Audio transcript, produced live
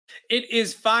It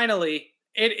is finally,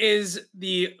 it is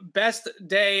the best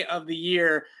day of the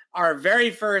year. Our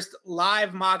very first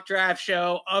live mock draft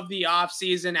show of the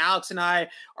offseason. Alex and I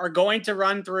are going to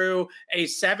run through a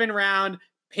 7-round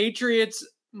Patriots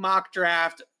mock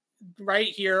draft right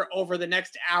here over the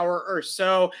next hour or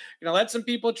so. Gonna let some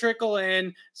people trickle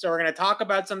in. So we're gonna talk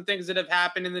about some things that have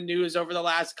happened in the news over the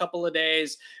last couple of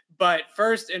days. But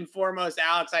first and foremost,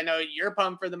 Alex, I know you're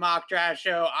pumped for the mock draft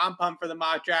show. I'm pumped for the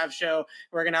mock draft show.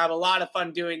 We're gonna have a lot of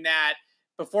fun doing that.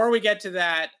 Before we get to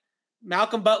that,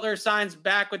 Malcolm Butler signs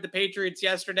back with the Patriots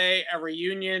yesterday, a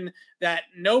reunion that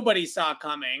nobody saw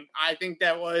coming. I think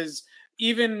that was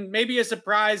even maybe a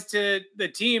surprise to the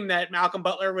team that Malcolm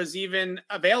Butler was even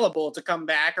available to come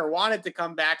back or wanted to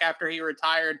come back after he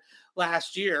retired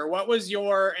last year. What was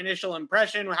your initial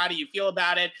impression? How do you feel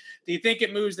about it? Do you think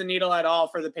it moves the needle at all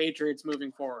for the Patriots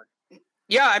moving forward?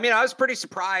 Yeah, I mean, I was pretty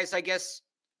surprised. I guess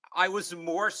I was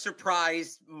more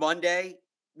surprised Monday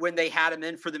when they had him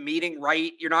in for the meeting,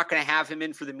 right? You're not going to have him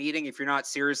in for the meeting if you're not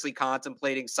seriously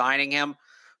contemplating signing him.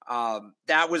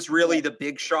 That was really the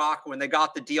big shock when they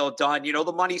got the deal done. You know,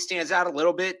 the money stands out a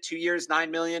little bit, 2 years, $9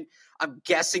 million. I'm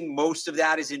guessing most of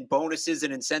that is in bonuses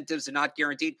and incentives and not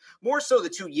guaranteed. More so the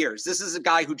 2 years. This is a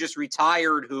guy who just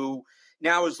retired, who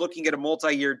now is looking at a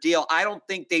multi-year deal. I don't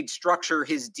think they'd structure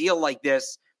his deal like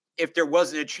this if there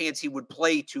wasn't a chance he would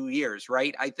play 2 years,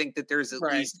 right? I think that there's at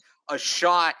least a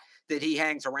shot that he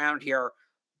hangs around here.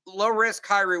 Low risk,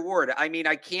 high reward. I mean,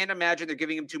 I can't imagine they're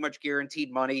giving him too much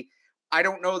guaranteed money. I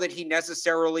don't know that he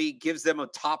necessarily gives them a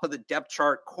top of the depth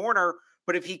chart corner,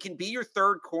 but if he can be your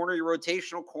third corner, your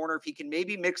rotational corner, if he can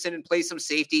maybe mix in and play some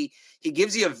safety, he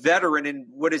gives you a veteran in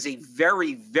what is a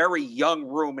very, very young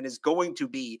room and is going to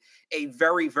be a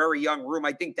very, very young room.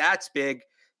 I think that's big.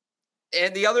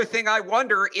 And the other thing I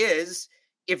wonder is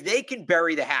if they can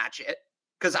bury the hatchet,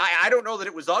 because I don't know that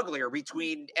it was uglier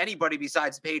between anybody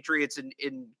besides the Patriots and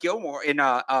Gilmore in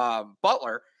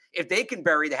Butler. If they can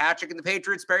bury the hatchet, and the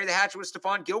Patriots bury the hatchet with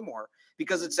Stephon Gilmore,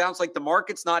 because it sounds like the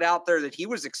market's not out there that he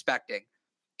was expecting.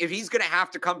 If he's going to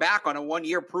have to come back on a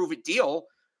 1-year prove-it deal,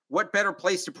 what better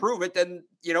place to prove it than,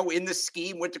 you know, in the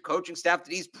scheme with the coaching staff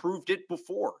that he's proved it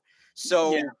before.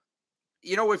 So,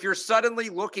 you know, if you're suddenly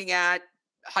looking at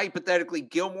hypothetically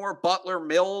Gilmore, Butler,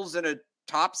 Mills, and a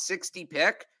top 60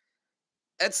 pick,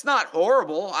 it's not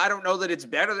horrible. I don't know that it's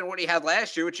better than what he had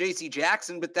last year with J.C.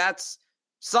 Jackson, but that's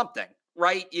something.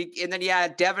 Right. And then you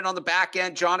had Devin on the back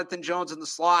end, Jonathan Jones in the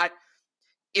slot.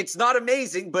 It's not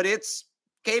amazing, but it's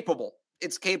capable.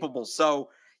 It's capable. So,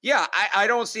 yeah, I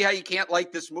don't see how you can't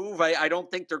like this move. I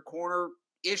don't think their corner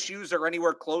issues are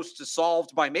anywhere close to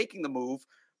solved by making the move,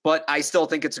 but I still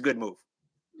think it's a good move.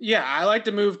 Yeah, I like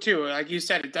the move too. Like you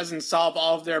said, it doesn't solve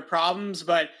all of their problems,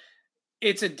 but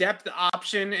it's a depth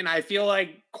option. And I feel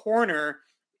like corner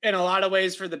in a lot of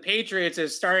ways for the Patriots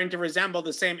is starting to resemble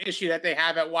the same issue that they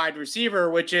have at wide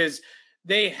receiver, which is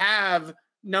they have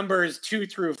numbers 2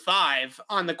 through 5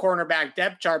 on the cornerback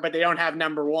depth chart, but they don't have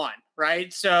number 1,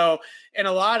 right? So in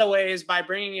a lot of ways, by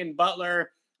bringing in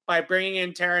Butler, by bringing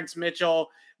in Terrence Mitchell,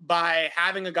 by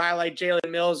having a guy like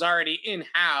Jalen Mills already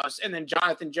in-house, and then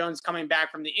Jonathan Jones coming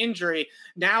back from the injury,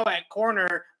 now at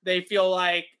corner, they feel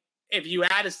like if you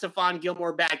add a Stephon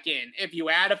Gilmore back in, if you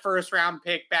add a first-round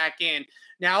pick back in,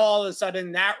 now all of a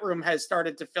sudden that room has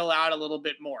started to fill out a little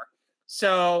bit more.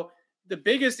 So the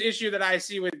biggest issue that I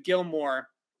see with Gilmore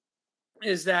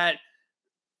is that,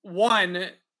 one,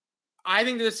 I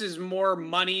think this is more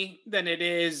money than it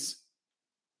is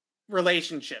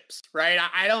relationships, right?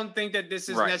 I don't think that this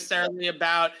is necessarily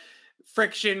about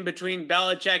friction between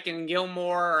Belichick and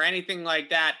Gilmore or anything like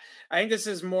that. I think this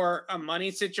is more a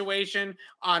money situation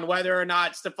on whether or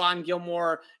not Stephon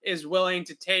Gilmore is willing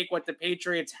to take what the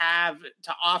Patriots have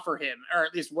to offer him, or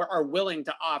at least are willing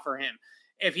to offer him.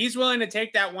 If he's willing to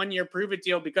take that 1-year prove-it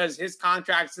deal because his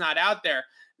contract's not out there,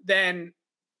 then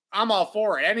I'm all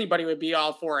for it. Anybody would be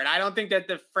all for it. I don't think that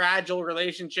the fragile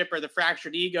relationship or the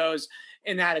fractured egos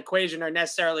in that equation are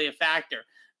necessarily a factor.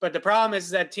 But the problem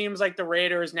is that teams like the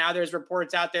Raiders, now there's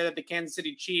reports out there that the Kansas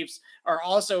City Chiefs are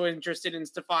also interested in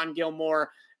Stephon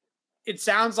Gilmore. It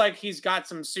sounds like he's got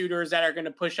some suitors that are going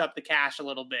to push up the cash a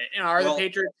little bit. And are the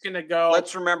Patriots going to go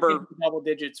double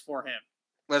digits for him?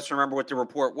 Let's remember what the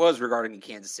report was regarding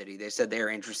Kansas City. They said they are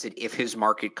interested if his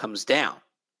market comes down.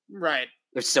 Right.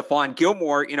 If Stephon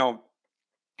Gilmore, you know,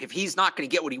 if he's not going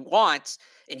to get what he wants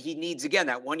and he needs, again,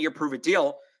 that 1-year prove-it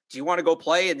deal, do you want to go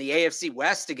play in the AFC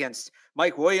West against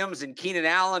Mike Williams and Keenan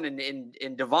Allen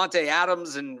and Devontae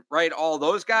Adams and all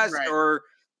those guys? Right. Or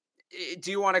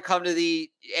do you want to come to the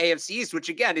AFC East, which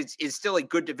again is still a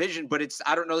good division, but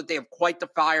I don't know that they have quite the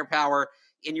firepower,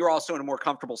 and you're also in a more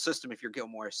comfortable system if you're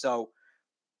Gilmore. So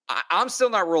I'm still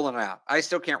not ruling it out. I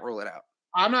still can't rule it out.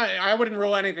 I wouldn't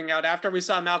rule anything out. After we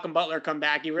saw Malcolm Butler come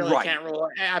back, you really Right. can't rule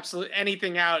absolutely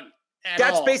anything out at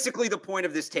That's all. basically the point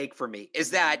of this take for me,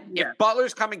 is that if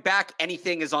Butler's coming back,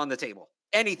 anything is on the table.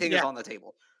 Anything is on the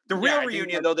table. The real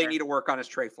reunion, though, they need to work on is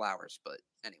Trey Flowers. But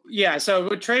anyway. Yeah, so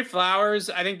with Trey Flowers,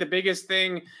 I think the biggest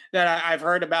thing that I've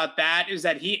heard about that is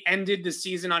that he ended the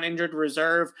season on injured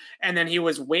reserve, and then he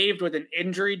was waived with an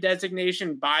injury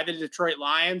designation by the Detroit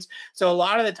Lions. So a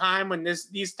lot of the time when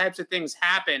these types of things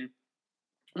happen,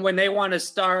 when they want to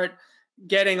start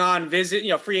getting on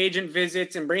free agent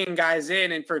visits and bringing guys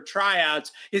in and for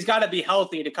tryouts, he's got to be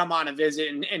healthy to come on a visit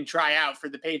and try out for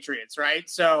the Patriots, right?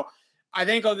 So I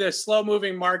think the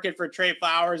slow-moving market for Trey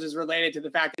Flowers is related to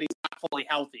the fact that he's not fully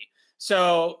healthy.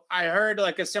 So I heard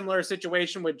like a similar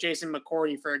situation with Jason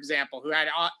McCourty, for example, who had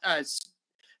a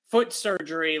foot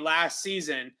surgery last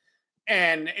season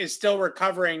and is still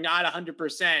recovering, not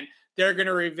 100%. They're going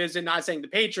to revisit, not saying the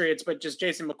Patriots, but just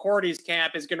Jason McCourty's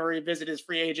camp is going to revisit his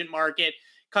free agent market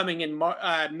coming in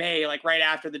May, like right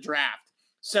after the draft.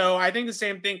 So I think the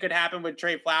same thing could happen with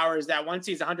Trey Flowers, that once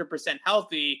he's 100%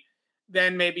 healthy,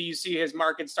 then maybe you see his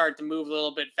market start to move a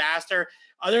little bit faster.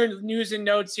 Other news and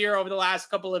notes here over the last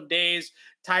couple of days: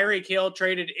 Tyreek Hill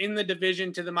traded in the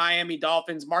division to the Miami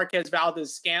Dolphins. Marquez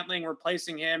Valdes-Scantling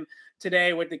replacing him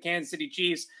today with the Kansas City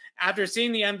Chiefs. After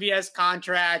seeing the MVS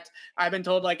contract, I've been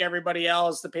told, like everybody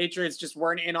else, the Patriots just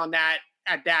weren't in on that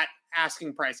at that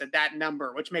asking price, at that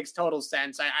number, which makes total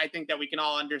sense. I think that we can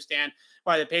all understand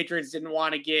why the Patriots didn't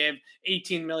want to give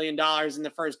 $18 million in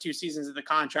the first 2 seasons of the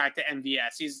contract to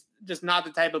MVS. He's just not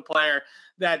the type of player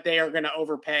that they are going to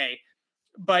overpay.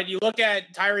 But you look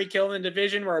at Tyreek Hill in the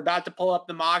division, we're about to pull up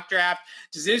the mock draft.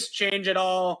 Does this change at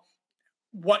all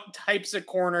what types of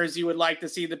corners you would like to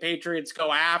see the Patriots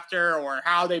go after, or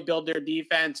how they build their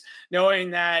defense,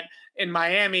 knowing that in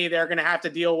Miami, they're going to have to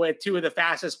deal with 2 of the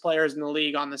fastest players in the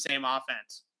league on the same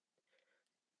offense?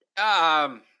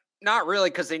 Not really,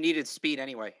 because they needed speed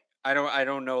anyway. I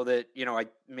don't know that, I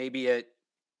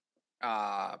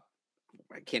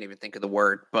can't even think of the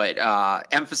word, but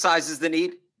emphasizes the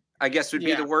need, I guess would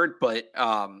be the word. But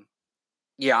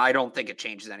I don't think it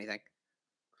changes anything.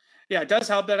 Yeah, it does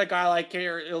help that a guy like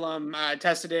Kair Elam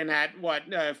tested in at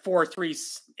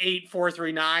 4.38,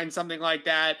 4.39, something like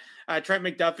that. Trent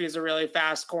McDuffie is a really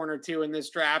fast corner too in this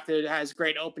draft. It has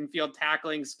great open field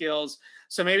tackling skills.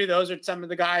 So maybe those are some of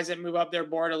the guys that move up their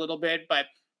board a little bit. But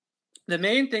the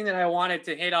main thing that I wanted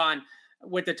to hit on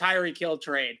with the Tyreek Hill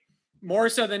trade, more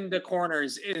so than the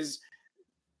corners, is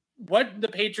what the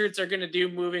Patriots are going to do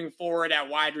moving forward at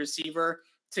wide receiver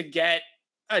to get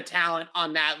a talent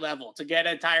on that level, to get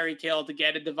a Tyreek Hill, to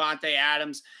get a Devontae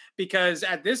Adams. Because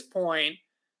at this point,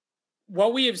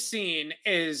 what we have seen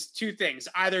is 2 things.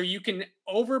 Either you can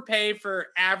overpay for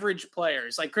average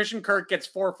players, like Christian Kirk gets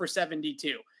 4 for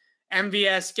 72.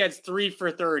 MVS gets 3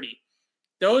 for 30.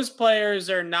 Those players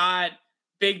are not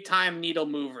big time needle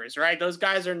movers, right? Those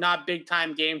guys are not big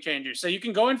time game changers. So you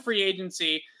can go in free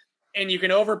agency and you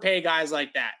can overpay guys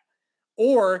like that.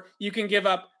 Or you can give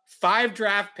up 5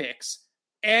 draft picks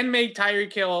and make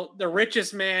Tyreek Hill the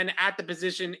richest man at the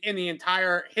position in the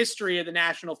entire history of the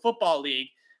National Football League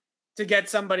to get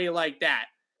somebody like that.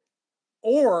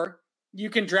 Or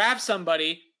you can draft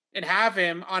somebody and have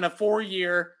him on a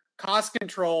 4-year,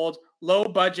 cost-controlled,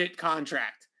 low-budget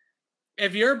contract.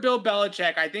 If you're Bill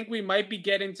Belichick, I think we might be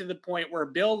getting to the point where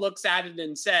Bill looks at it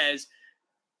and says,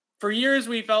 for years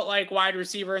we felt like wide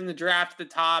receiver in the draft at the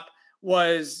top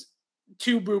was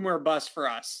too boomer bust for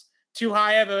us. Too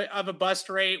high of a bust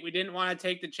rate. We didn't want to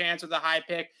take the chance with a high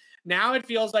pick. Now it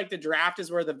feels like the draft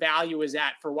is where the value is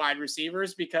at for wide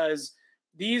receivers, because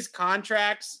these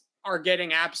contracts are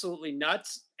getting absolutely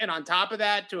nuts. And on top of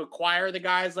that, to acquire the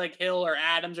guys like Hill or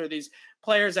Adams or these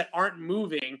players that aren't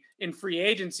moving in free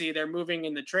agency, they're moving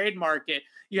in the trade market,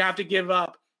 you have to give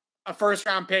up a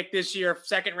 1st-round pick this year,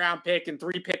 2nd-round pick, and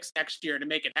 3 picks next year to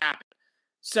make it happen.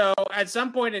 So at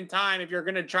some point in time, if you're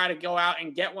going to try to go out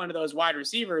and get one of those wide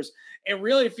receivers, it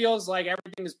really feels like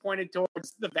everything is pointed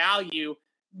towards the value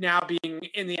now being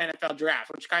in the NFL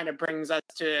draft, which kind of brings us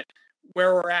to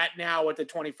where we're at now with the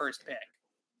 21st pick.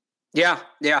 Yeah,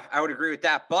 I would agree with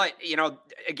that. But,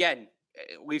 again,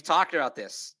 we've talked about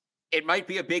this. It might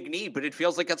be a big need, but it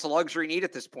feels like it's a luxury need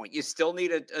at this point. You still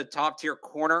need a top-tier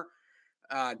corner.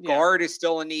 Guard is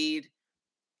still a need.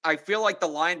 I feel like the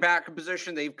linebacker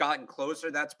position, they've gotten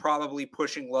closer. That's probably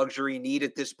pushing luxury need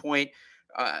at this point.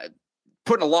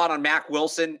 Putting a lot on Mac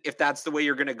Wilson, if that's the way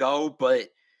you're going to go. But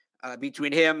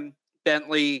between him,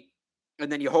 Bentley,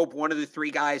 and then you hope one of the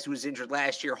 3 guys who was injured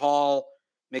last year, Hall,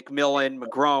 McMillan,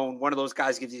 McGrone, one of those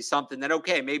guys gives you something, then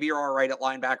okay, maybe you're all right at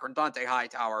linebacker, and Dante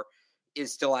Hightower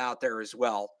is still out there as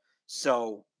well.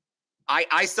 So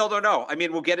I still don't know. I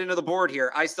mean, we'll get into the board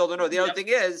here. I still don't know. The other thing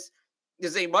is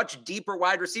a much deeper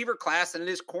wide receiver class than it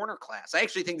is corner class. I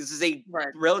actually think this is a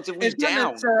relatively it's down.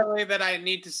 not necessarily that I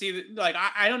need to see, like,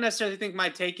 I don't necessarily think my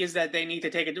take is that they need to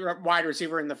take a wide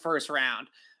receiver in the first round.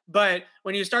 But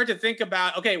when you start to think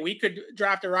about, okay, we could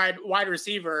draft a wide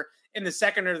receiver in the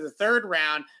second or the third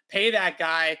round, pay that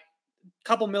guy a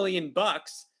couple $1 million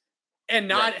and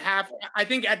not have, I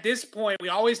think at this point, we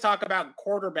always talk about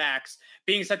quarterbacks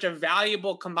being such a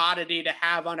valuable commodity to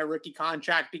have on a rookie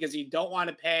contract because you don't want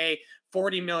to pay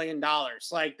 $40 million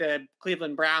like the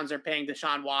Cleveland Browns are paying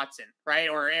Deshaun Watson, right?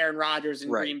 Or Aaron Rodgers in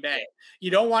Green Bay.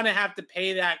 You don't want to have to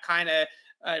pay that kind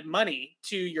of money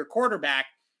to your quarterback.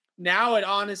 Now it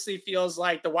honestly feels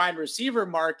like the wide receiver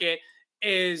market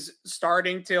is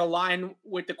starting to align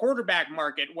with the quarterback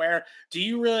market, where do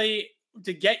you really,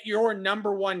 to get your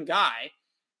number one guy,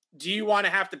 do you want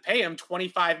to have to pay him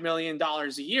 $25 million a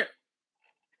year?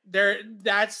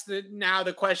 That's now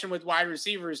the question with wide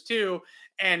receivers too.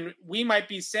 And we might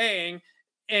be saying,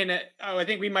 I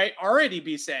think we might already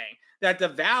be saying that the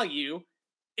value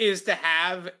is to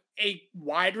have a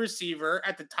wide receiver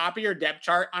at the top of your depth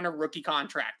chart on a rookie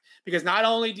contract, because not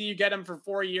only do you get him for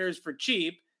 4 years for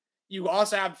cheap, you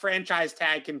also have franchise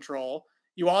tag control.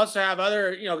 You also have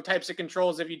other, types of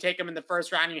controls. If you take them in the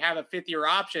first round, you have a 5th-year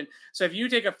option. So if you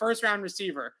take a first-round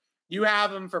receiver, you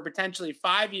have them for potentially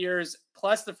 5 years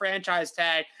plus the franchise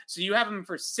tag. So you have them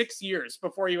for 6 years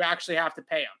before you actually have to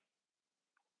pay them.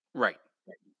 Right.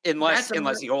 Unless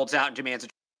he holds out and demands a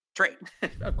trade.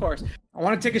 Of course. I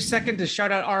want to take a second to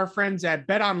shout out our friends at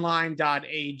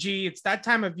betonline.ag. It's that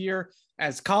time of year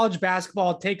as college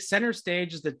basketball takes center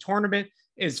stage as the tournament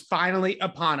is finally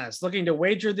upon us. Looking to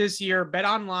wager this year,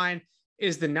 BetOnline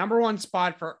is the number one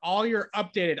spot for all your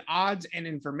updated odds and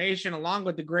information, along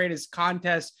with the greatest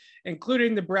contests,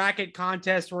 including the bracket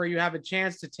contest where you have a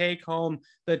chance to take home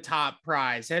the top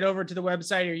prize. Head over to the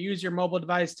website or use your mobile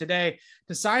device today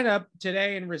to sign up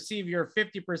today and receive your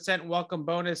 50% welcome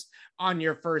bonus on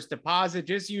your first deposit.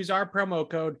 Just use our promo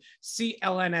code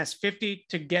CLNS50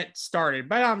 to get started.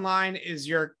 BetOnline is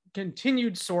your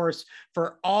continued source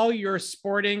for all your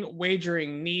sporting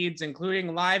wagering needs,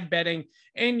 including live betting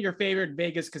and your favorite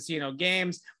Vegas casino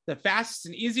games. The fastest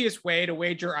and easiest way to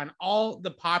wager on all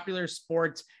the popular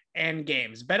sports and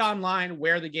games. Bet online,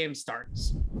 where the game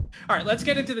starts. All right, let's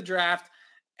get into the draft.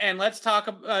 And let's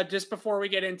talk just before we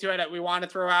get into it, we want to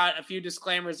throw out a few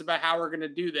disclaimers about how we're going to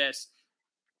do this.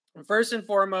 First and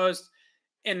foremost,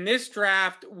 in this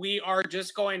draft, we are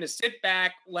just going to sit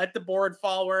back, let the board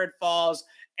fall where it falls,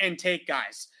 and take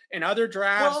guys. In other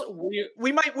drafts,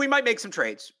 we might make some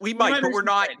trades. But we're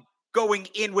not going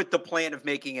in with the plan of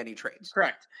making any trades.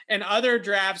 Correct. In other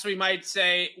drafts, we might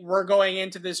say we're going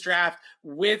into this draft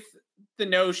with the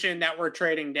notion that we're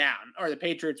trading down, or the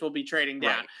Patriots will be trading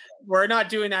down. Right. We're not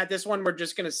doing that. This one, we're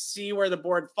just going to see where the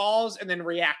board falls and then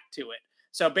react to it.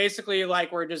 So basically,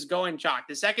 like, we're just going chalk.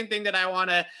 The second thing that I want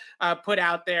to put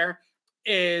out there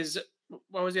is,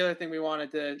 what was the other thing we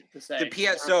wanted to say? The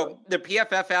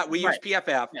PFF out. We use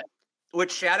PFF,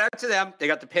 which, shout out to them. They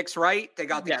got the picks right. They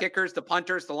got the kickers, the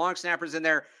punters, the long snappers in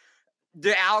there.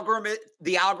 The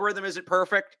algorithm isn't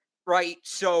perfect, right?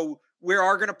 So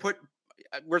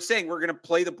we're saying we're going to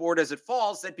play the board as it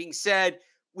falls. That being said,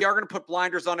 we are going to put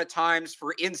blinders on at times.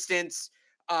 For instance,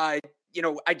 I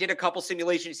did a couple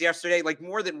simulations yesterday, like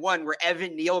more than one, where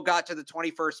Evan Neal got to the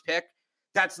 21st pick.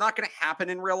 That's not going to happen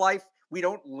in real life. We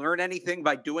don't learn anything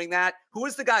by doing that. Who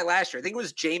was the guy last year? I think it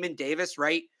was Jamin Davis,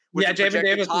 right? Jamin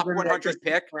Davis, top 100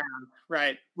 pick.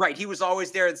 Round. Right. He was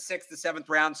always there in the 6th to 7th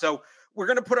round. So we're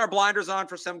going to put our blinders on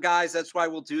for some guys. That's why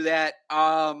we'll do that.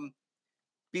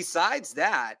 Besides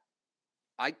that,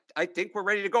 I think we're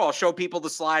ready to go. I'll show people the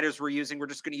sliders we're using. We're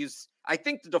just going to use, I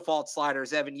think, the default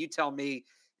sliders. Evan, you tell me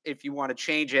if you want to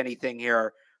change anything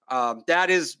here.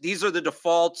 These are the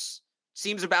defaults.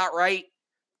 Seems about right.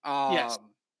 Yes.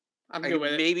 I'm good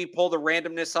with it. Maybe pull the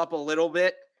randomness up a little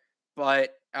bit,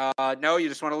 but no, you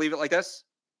just want to leave it like this?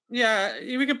 Yeah,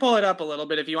 we can pull it up a little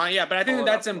bit if you want. Yeah, but I think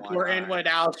that's important what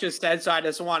Alex just said, so I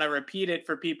just want to repeat it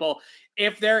for people.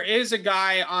 If there is a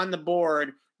guy on the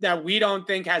board that we don't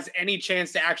think has any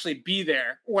chance to actually be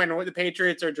there when the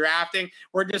Patriots are drafting,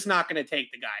 we're just not going to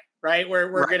take the guy. right? We're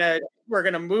Right.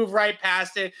 gonna move right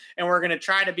past it, and we're gonna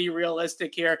try to be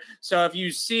realistic here. So if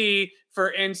you see,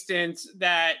 for instance,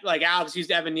 that like Alex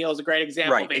used Evan Neal as a great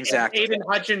example. Right. If Exactly. Aiden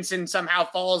Hutchinson somehow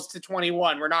falls to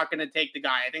 21, we're not going to take the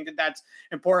guy. I think that that's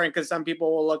important because some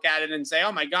people will look at it and say,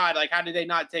 "Oh my God, like how did they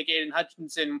not take Aiden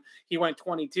Hutchinson? He went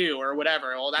 22 or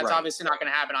whatever." Well, that's Right. obviously not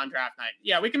going to happen on draft night.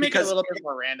 Yeah, we can make it a Because little bit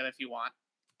more random if you want.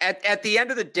 at the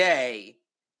end of the day,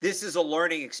 this is a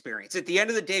learning experience. At the end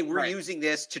of the day, we're Right. using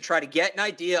this to try to get an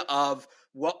idea of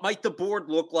what might the board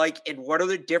look like and what are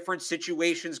the different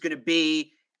situations going to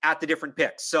be at the different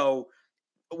picks. So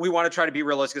we want to try to be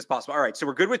realistic as possible. All right, so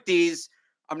we're good with these.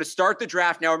 I'm going to start the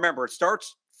draft now. Remember, it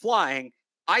starts flying.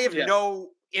 I have Yeah.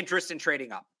 no interest in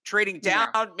trading up. Trading down,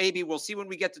 No. maybe we'll see when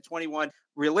we get to 21.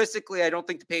 Realistically, I don't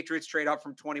think the Patriots trade up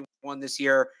from 21 this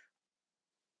year.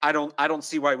 I don't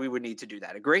see why we would need to do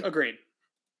that. Agree? Agreed.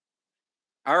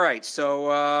 All right.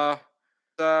 So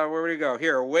where would we go?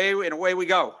 Here, away we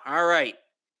go. All right.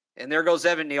 And there goes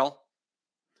Evan Neal.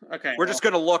 Okay. We're just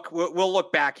going to look. We'll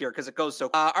look back here because it goes so.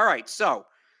 All right. So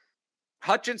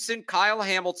Hutchinson, Kyle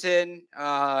Hamilton,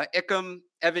 Ickham,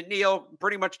 Evan Neal,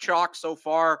 pretty much chalk so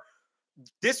far.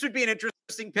 This would be an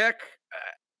interesting pick.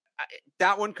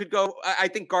 That one could go. I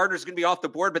think Gardner's going to be off the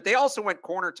board, but they also went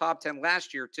corner top 10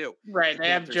 last year too. Right. They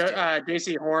have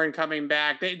J.C. Horn coming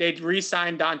back. They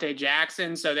re-signed Dante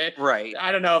Jackson, so right.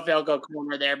 I don't know if they'll go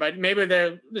corner there, but maybe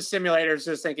the simulator is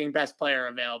just thinking best player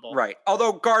available. Right.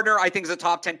 Although Gardner, I think, is a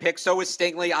top 10 pick. So is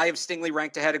Stingley. I have Stingley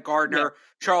ranked ahead of Gardner. Yeah.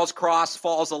 Charles Cross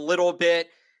falls a little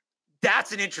bit.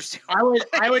 That's an interesting one.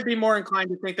 I would be more inclined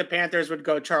to think the Panthers would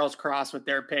go Charles Cross with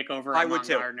their pick over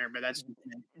Gardner, but that's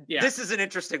This is an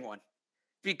interesting one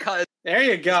because there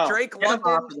you go. Drake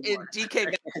London and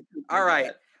DK. All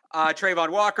right. Trayvon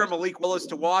Walker, Malik Willis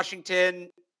to Washington.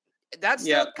 That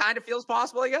still kind of feels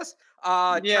possible, I guess.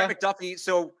 Trent McDuffie.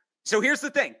 So here's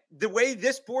the thing. The way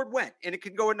this board went, and it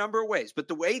can go a number of ways, but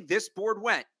the way this board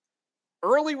went,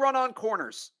 early run on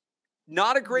corners,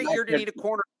 not a great year to need a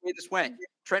corner the way this went.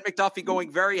 Trent McDuffie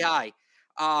going very high.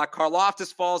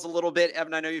 Karlaftis falls a little bit.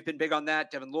 Evan, I know you've been big on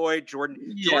that. Devin Lloyd, Jordan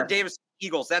Davis,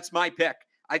 Eagles. That's my pick.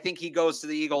 I think he goes to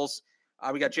the Eagles.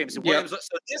 We got Jameson Williams.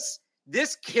 So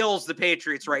this kills the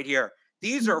Patriots right here.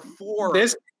 These are four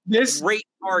great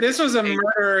targets. This was a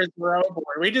murderer's row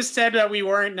board. We just said that we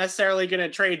weren't necessarily going to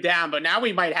trade down, but now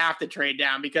we might have to trade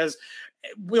down because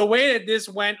the way that this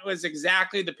went was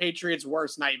exactly the Patriots'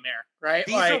 worst nightmare, right?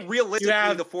 These are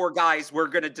realistically the four guys we're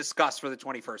going to discuss for the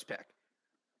 21st pick.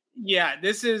 Yeah,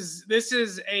 this is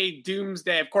a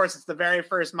doomsday. Of course, it's the very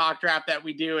first mock draft that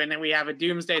we do, and then we have a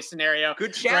doomsday scenario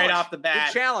right off the bat.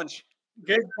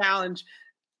 Good challenge.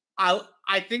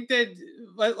 I think that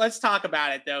let's talk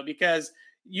about it though, because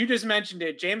you just mentioned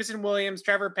it. Jameson Williams,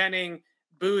 Trevor Penning,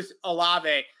 Booth,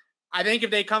 Olave. I think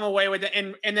if they come away with it,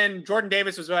 and then Jordan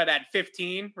Davis was at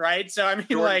 15, right? So I mean,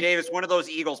 Jordan Davis, one of those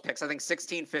Eagles picks, I think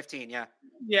 16, 15, yeah.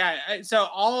 Yeah. So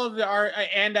all of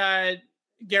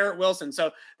Garrett Wilson.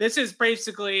 So this is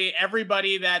basically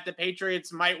everybody that the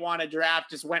Patriots might want to draft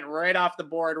just went right off the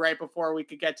board right before we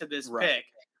could get to this pick.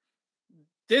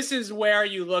 This is where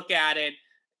you look at it.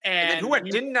 And who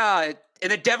went? And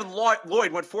then Devin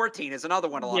Lloyd went 14 is another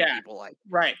one a lot of people like.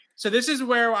 Right. So this is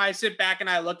where I sit back and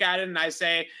I look at it and I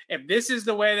say, if this is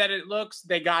the way that it looks,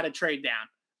 they got to trade down.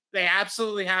 They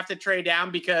absolutely have to trade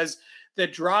down because the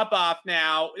drop off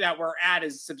now that we're at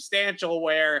is substantial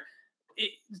where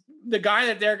the guy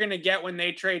that they're going to get when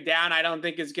they trade down, I don't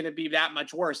think is going to be that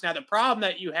much worse. Now, the problem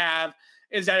that you have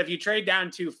is that if you trade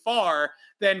down too far,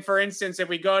 then for instance, if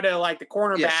we go to like the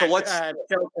cornerback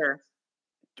filter.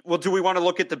 Well, do we want to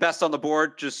look at the best on the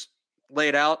board? Just lay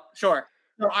it out. Sure.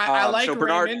 So I like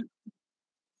Bernard. Raymond.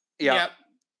 Yeah. Yep.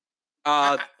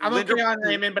 I'm okay on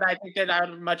Raymond, but I think that I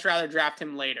would much rather draft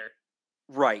him later.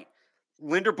 Right.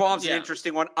 Linderbaum's an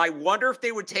interesting one. I wonder if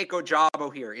they would take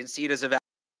Ojabo here and see it as a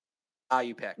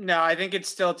value pick. No, I think it's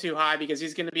still too high because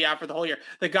he's going to be out for the whole year.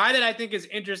 The guy that I think is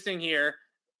interesting here,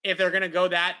 if they're going to go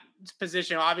that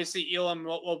position, obviously Elam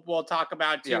we'll talk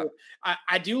about too. Yeah.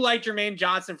 I do like Jermaine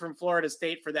Johnson from Florida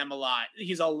State for them a lot.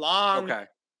 He's a long,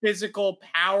 physical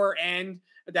power end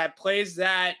that plays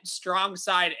that strong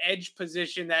side edge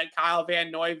position that Kyle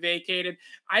Van Noy vacated.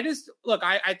 I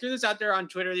threw this out there on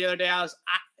Twitter the other day.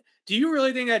 Do you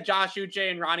really think that Josh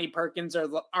Uche and Ronnie Perkins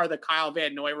are the Kyle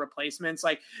Van Noy replacements?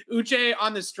 Like Uche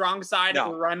on the strong side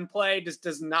of the run play just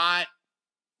does not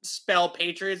spell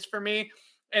Patriots for me.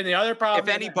 And the other problem,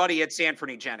 if anybody, it's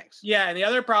Anthony Jennings. Yeah, and the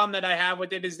other problem that I have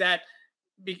with it is that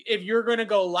if you're going to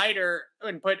go lighter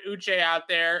and put Uche out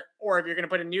there, or if you're going to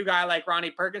put a new guy like Ronnie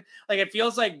Perkins, like it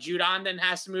feels like Judon then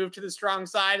has to move to the strong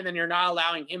side, and then you're not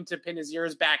allowing him to pin his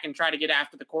ears back and try to get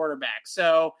after the quarterback.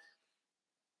 So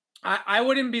I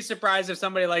wouldn't be surprised if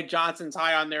somebody like Johnson's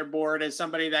high on their board as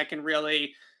somebody that can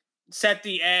really set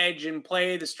the edge and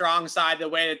play the strong side the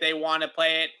way that they want to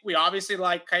play it. We obviously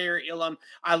like Kyer Elam.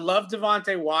 I love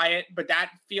Devontae Wyatt, but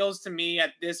that feels to me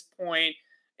at this point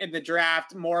in the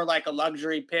draft more like a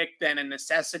luxury pick than a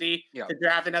necessity to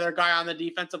draft another guy on the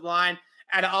defensive line.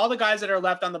 Out of all the guys that are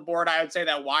left on the board, I would say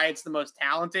that Wyatt's the most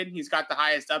talented. He's got the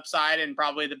highest upside and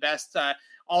probably the best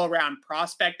all-around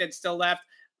prospect that's still left.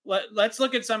 Let's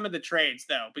look at some of the trades,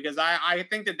 though, because I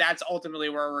think that that's ultimately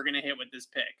where we're going to hit with this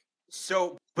pick.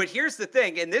 So, but here's the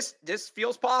thing, and this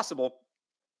feels possible.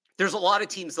 There's a lot of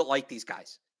teams that like these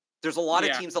guys. There's a lot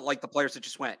of teams that like the players that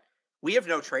just went. We have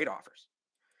no trade offers.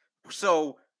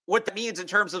 So what that means in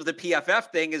terms of the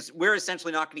PFF thing is we're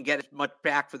essentially not going to get as much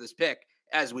back for this pick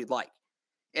as we'd like.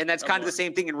 And that's kind of the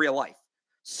same thing in real life.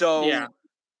 So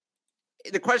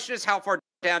the question is, how far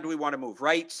down do we want to move,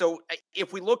 right? So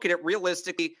if we look at it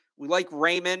realistically, we like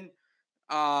Raymond.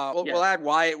 We'll add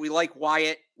Wyatt. We like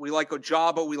Wyatt. We like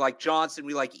Ojabo. We like Johnson.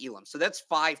 We like Elam. So that's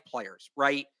 5 players,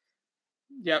 right?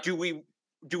 Yeah. Do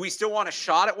we still want a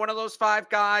shot at one of those 5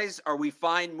 guys? Are we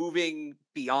fine moving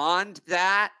beyond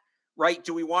that, right?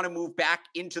 Do we want to move back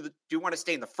into do we want to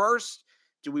stay in the first?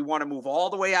 Do we want to move all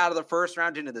the way out of the first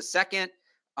round into the second?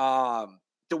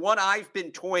 The one I've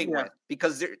been toying with,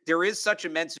 because there is such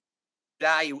immense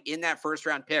value in that first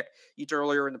round pick. You said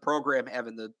earlier in the program,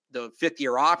 Evan, the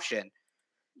 5th-year option.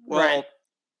 Well,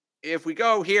 if we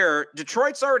go here,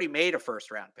 Detroit's already made a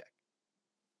first-round pick,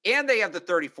 and they have the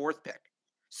 34th pick.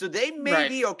 So they may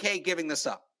be okay giving this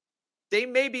up. They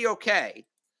may be okay,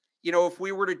 if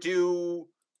we were to do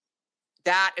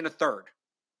that in a third.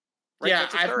 Right? Yeah,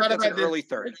 I thought about an early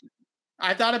third.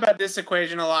 I thought about this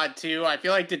equation a lot, too. I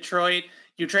feel like Detroit,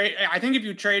 I think if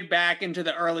you trade back into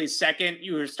the early second,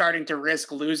 you are starting to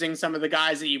risk losing some of the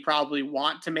guys that you probably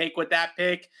want to make with that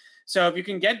pick. So if you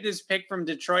can get this pick from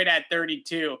Detroit at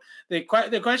 32, the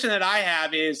question that I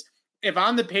have is, if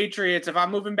I'm the Patriots, if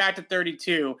I'm moving back to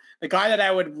 32, the guy that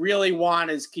I would really want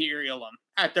is Kyer Elam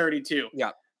at 32.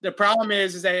 Yeah. The problem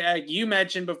is that, like you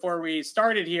mentioned before we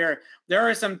started here, there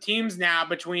are some teams now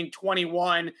between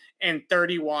 21 and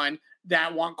 31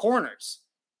 that want corners.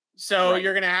 So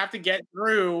you're going to have to get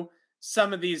through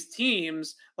some of these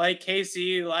teams like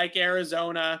KC, like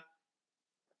Arizona,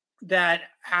 that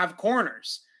have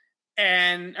corners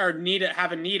and or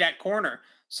have a need at corner.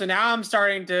 So now I'm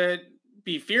starting to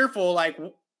be fearful, like,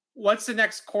 what's the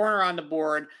next corner on the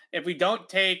board if we don't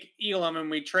take Elam and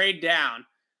we trade down?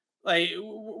 Like,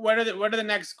 what are the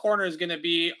next corners going to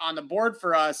be on the board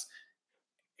for us?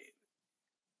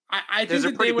 I think there's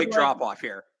a pretty big drop off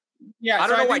here. Yeah, I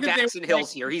don't know why Daxton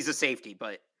Hill's here. He's a safety,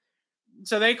 but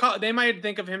so they might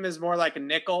think of him as more like a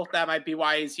nickel. That might be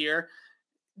why he's here.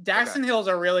 Daxton Hill's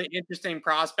a really interesting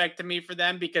prospect to me for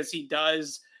them because he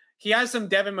has some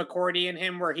Devin McCourty in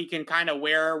him where he can kind of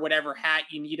wear whatever hat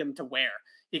you need him to wear.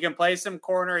 He can play some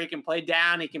corner, he can play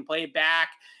down, he can play back,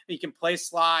 he can play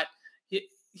slot.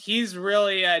 He's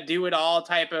really a do-it-all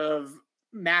type of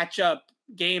matchup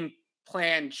game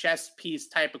plan chess piece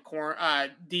type of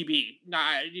DB.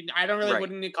 I don't really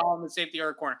wouldn't call him a safety or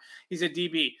a corner. He's a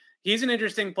DB. He's an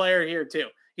interesting player here too.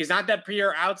 He's not that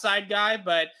pure outside guy,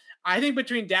 but I think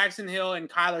between Daxton Hill and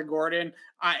Kyler Gordon,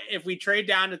 if we trade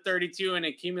down to 32 and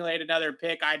accumulate another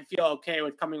pick, I'd feel okay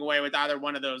with coming away with either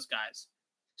one of those guys.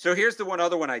 So here's the one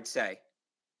other one I'd say.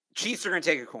 Chiefs are going to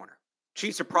take a corner.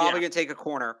 Chiefs are probably going to take a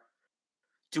corner.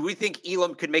 Do we think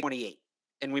Elam could make 28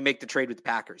 and we make the trade with the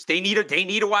Packers? They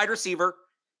need a wide receiver.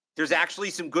 There's actually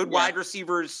some good wide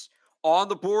receivers on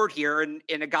the board here, and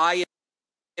a guy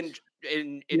in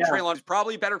Treylon is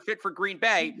probably a better fit for Green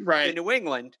Bay than New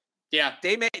England. Yeah,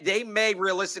 they may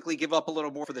realistically give up a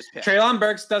little more for this pick. Treylon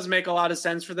Burks does make a lot of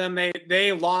sense for them.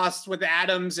 They lost with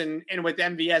Adams and with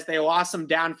MVS. They lost some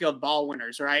downfield ball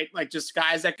winners, right? Like just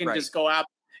guys that can just go out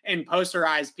and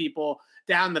posterize people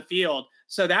down the field.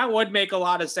 So that would make a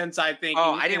lot of sense, I think.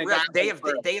 Oh, I didn't realize they have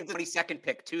the 22nd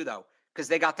pick too, though, because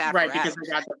they got that because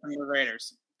they got that from the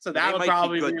Raiders. So that would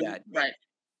probably be good.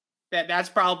 That's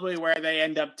probably where they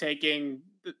end up taking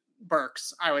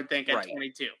Burks, I would think, at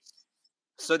 22.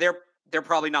 So they're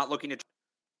probably not looking to.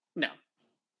 No,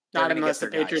 not unless the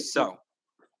Patriots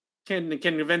can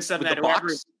convince them that whoever.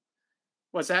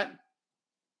 What's that?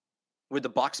 Would the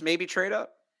Bucs maybe trade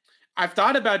up? I've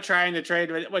thought about trying to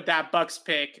trade with that Bucs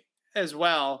pick as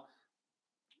well.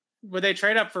 Would they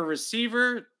trade up for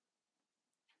receiver?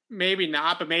 Maybe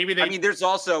not, but maybe they. I mean, there's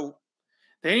also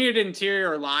they need an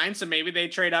interior line, so maybe they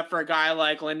trade up for a guy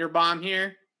like Linderbaum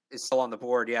here. Is still on the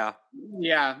board, yeah.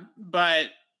 Yeah, but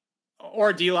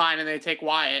or D-line and they take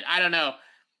Wyatt. I don't know.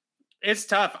 It's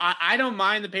tough. I don't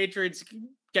mind the Patriots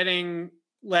getting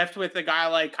left with a guy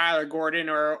like Kyler Gordon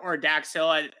or Dax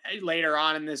Hill later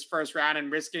on in this first round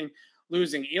and risking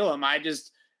losing Elam.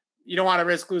 You don't want to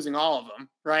risk losing all of them,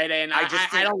 right? And I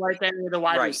don't like any of the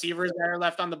wide receivers that are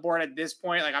left on the board at this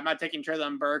point. Like, I'm not taking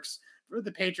Treylon Burks for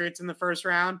the Patriots in the first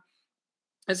round.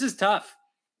 This is tough.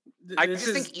 I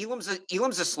think Elam's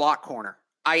a slot corner.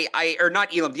 Or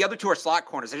not Elam. The other two are slot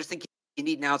corners. I just think you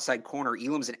need an outside corner.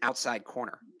 Elam's an outside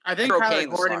corner. I think Kyler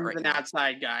Gordon is an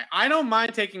outside guy. I don't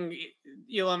mind taking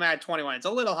Elam at 21. It's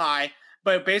a little high,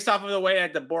 but based off of the way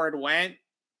that the board went,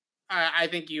 I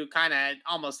think you kind of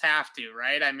almost have to,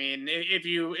 right? I mean, if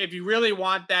you really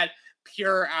want that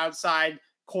pure outside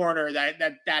corner,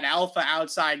 that alpha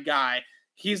outside guy,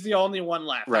 he's the only one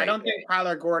left. Right. I don't think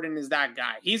Kyler Gordon is that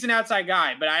guy. He's an outside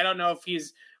guy, but I don't know if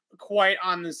he's quite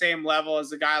on the same level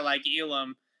as a guy like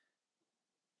Elam.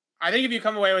 I think if you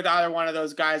come away with either one of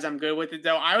those guys, I'm good with it,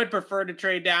 though. I would prefer to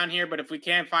trade down here, but if we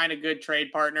can't find a good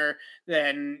trade partner,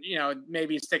 then,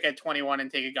 maybe stick at 21 and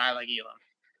take a guy like Elam.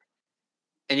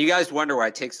 And you guys wonder why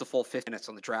it takes the full 50 minutes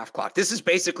on the draft clock. This is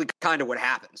basically kind of what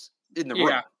happens in the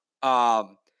room.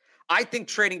 I think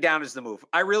trading down is the move.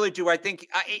 I really do. I think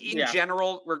in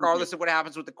general, regardless of what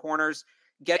happens with the corners,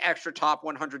 get extra top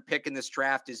 100 pick in this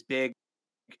draft is big.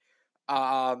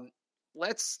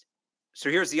 So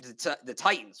here's the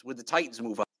Titans. Would the Titans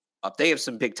move up? They have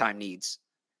some big time needs.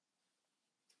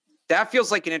 That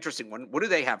feels like an interesting one. What do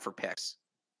they have for picks?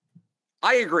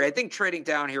 I agree. I think trading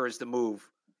down here is the move.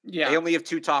 Yeah. They only have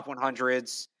 2 top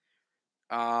 100s.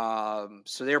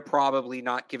 So they're probably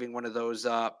not giving one of those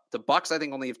up. The Bucks, I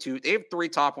think, only have 2. They have 3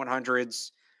 top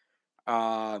 100s.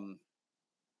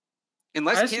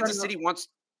 Unless Kansas City wants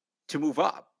to move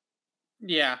up.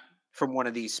 Yeah. From one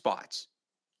of these spots.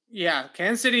 Yeah,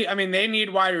 Kansas City, I mean, they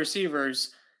need wide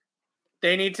receivers.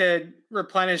 They need to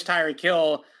replenish Tyreek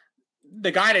Hill.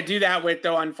 The guy to do that with,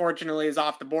 though, unfortunately, is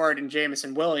off the board in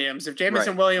Jamison Williams. If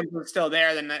Jamison Williams was still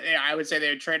there, then I would say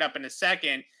they would trade up in a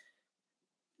second.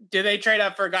 Do they trade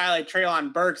up for a guy like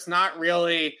Treylon Burks? Not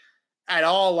really at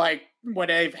all like what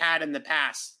they've had in the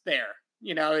past there.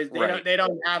 They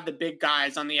don't have the big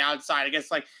guys on the outside. I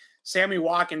guess like Sammy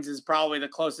Watkins is probably the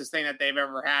closest thing that they've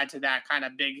ever had to that kind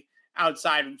of big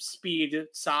outside speed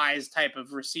size type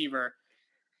of receiver.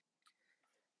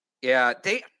 Yeah,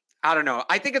 I don't know.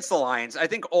 I think it's the Lions. I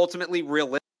think ultimately,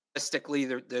 realistically,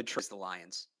 the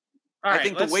Lions. All right, I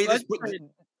think the way this.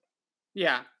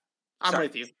 Yeah, I'm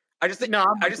with you. I just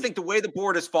think the way the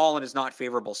board has fallen is not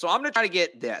favorable. So I'm going to try to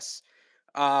get this.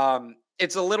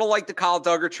 It's a little like the Kyle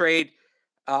Duggar trade.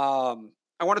 I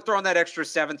want to throw in that extra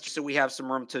 7th so we have some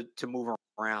room to move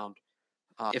around.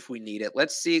 If we need it.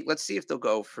 Let's see if they'll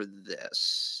go for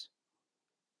this.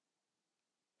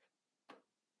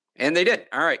 And they did.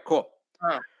 All right, cool.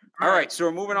 All right, so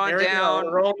we're moving on down.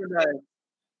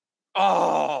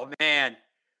 Oh, man.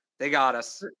 They got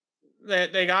us.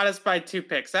 They got us by 2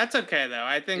 picks. That's okay, though.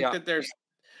 I think that there's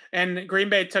 – and Green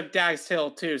Bay took Dax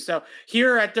Hill, too. So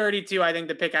here at 32, I think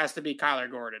the pick has to be Kyler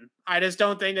Gordon. I just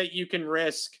don't think that you can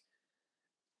risk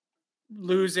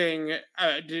losing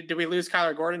did we lose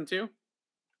Kyler Gordon, too?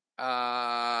 We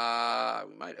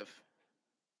might have.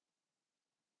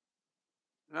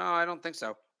 No, I don't think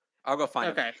so. I'll go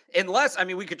find him. Unless,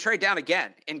 we could trade down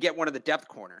again and get one of the depth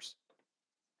corners.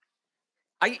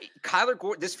 Kyler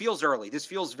Gordon, this feels early. This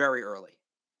feels very early.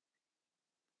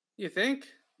 You think?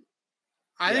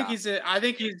 I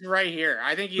think he's right here.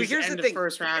 I think he's end of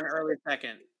first round, early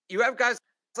second. You have guys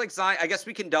like Zion. I guess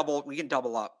we can double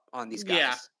up on these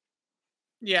guys.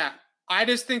 Yeah. I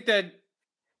just think that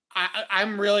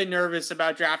I'm really nervous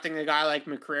about drafting a guy like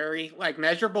McCrary. Like,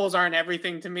 measurables aren't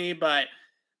everything to me, but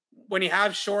when you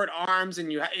have short arms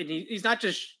and he's not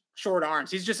just short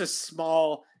arms, he's just a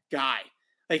small guy.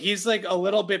 Like, he's like a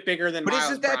little bit bigger than. But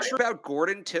isn't that true about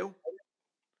Gordon too?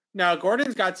 No,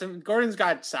 Gordon's got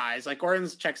size. Like,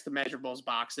 Gordon's checks the measurables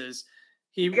boxes.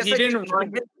 He didn't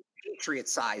run Patriot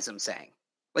size. I'm saying,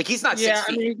 like, he's not 6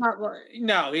 feet. He's not.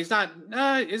 No, he's not.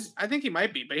 I think he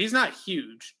might be, but he's not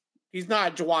huge. He's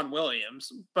not Juwan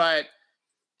Williams, but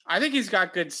I think he's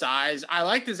got good size. I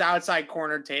liked his outside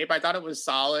corner tape. I thought it was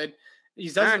solid. He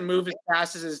doesn't move as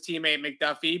fast as his teammate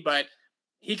McDuffie, but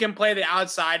he can play the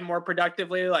outside more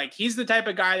productively. Like, he's the type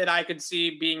of guy that I could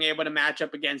see being able to match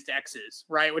up against X's,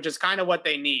 right? Which is kind of what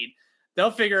they need.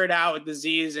 They'll figure it out with the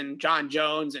Z's and John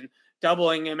Jones and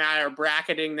doubling him out or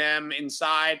bracketing them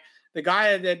inside. The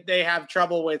guy that they have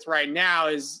trouble with right now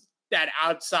is that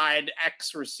outside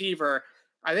X receiver.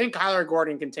 I think Kyler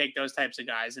Gordon can take those types of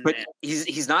guys. But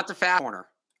he's not the fast corner.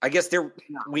 I guess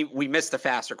we missed the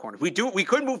faster corner. We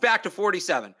could move back to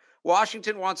 47.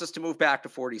 Washington wants us to move back to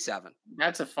 47.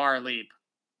 That's a far leap.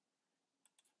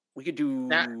 We could do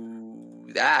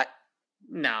do that.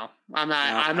 No, I'm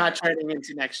not. I'm not trading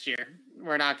into next year.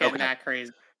 We're not getting that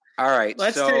crazy. All right.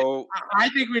 I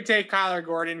think we take Kyler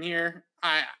Gordon here.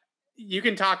 You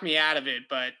can talk me out of it,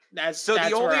 but that's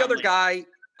the only other guy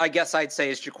I guess I'd say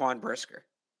is Jaquan Brisker,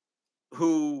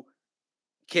 who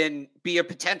can be a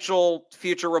potential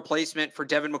future replacement for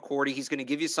Devin McCourty. He's going to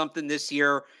give you something this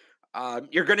year.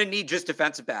 You're going to need just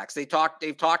defensive backs. They've talked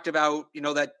about,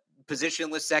 that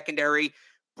positionless secondary.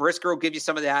 Brisker will give you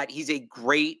some of that. He's a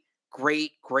great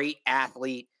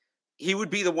athlete. He would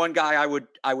be the one guy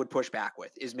I would push back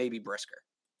with, is maybe Brisker.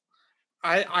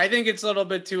 I think it's a little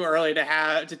bit too early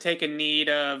to take a need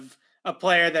of a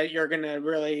player that you're going to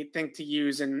really think to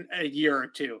use in a year or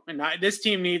two. And this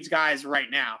team needs guys right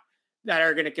now that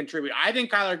are going to contribute. I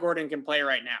think Kyler Gordon can play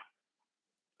right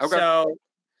now. Okay. So,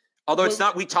 although it's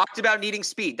not, we talked about needing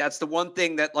speed. That's the one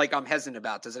thing that I'm hesitant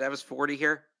about. Does it have his 40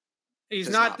 here? He's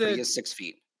not he is 6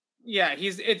 feet. Yeah,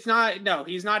 he's not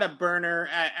a burner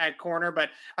at corner, but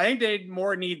I think they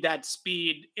more need that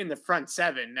speed in the front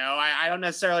seven. No, I don't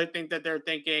necessarily think that they're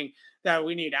thinking that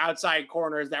we need outside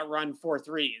corners that run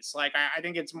 4-3s. I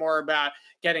think it's more about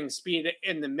getting speed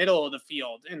in the middle of the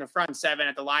field, in the front seven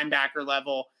at the linebacker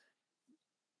level.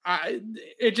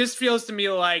 It just feels to me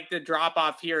like the drop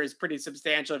off here is pretty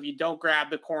substantial. If you don't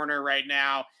grab the corner right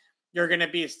now, you're going to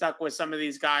be stuck with some of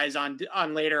these guys on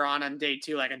later on day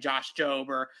two, like a Josh Jobe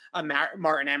or a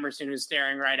Martin Emerson, who's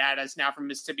staring right at us now from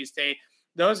Mississippi State.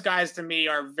 Those guys to me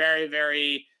are very,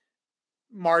 very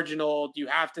marginal. You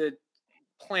have to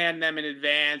plan them in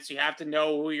advance. You have to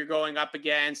know who you're going up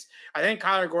against. I think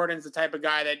Kyler Gordon's the type of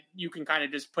guy that you can kind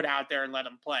of just put out there and let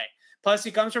him play. Plus,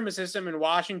 he comes from a system in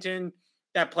Washington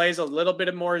that plays a little bit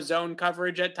of more zone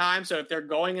coverage at times. So if they're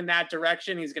going in that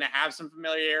direction, he's going to have some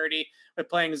familiarity with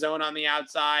playing zone on the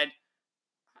outside.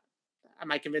 Am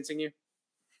I convincing you?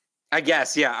 I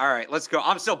guess, yeah. All right, let's go.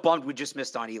 I'm so bummed we just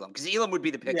missed on Elam, because Elam would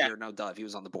be the pick here, no doubt, if he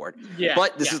was on the board. Yeah,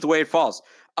 but this is the way it falls.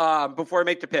 Before I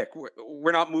make the pick,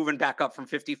 we're not moving back up from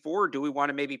 54. Do we want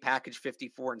to maybe package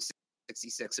 54 and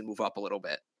 66 and move up a little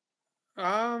bit?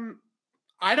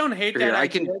 I don't hate that.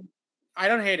 I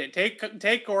don't hate it.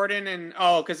 Take Gordon and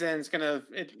because then it's gonna.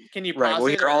 Can you pause right? Well,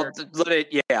 here I'll let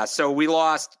it. Yeah. So we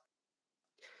lost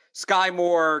Sky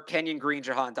Moore, Kenyon Green,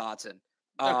 Jahan Dotson.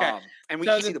 Okay. And we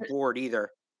can't see the board either.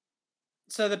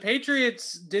 So the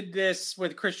Patriots did this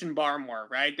with Christian Barmore,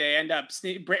 right? They end up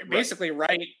basically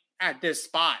right at this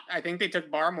spot. I think they took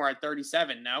Barmore at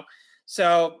 37. No,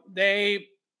 so they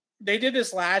did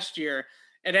this last year.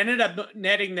 It ended up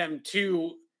netting them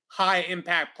 2 high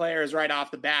impact players right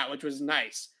off the bat, which was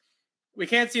nice. We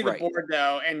can't see the board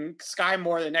though, and Sky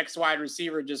Moore, the next wide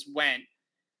receiver, just went.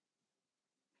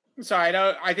 So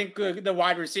I think the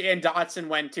wide receiver and Dotson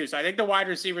went too. So I think the wide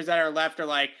receivers that are left are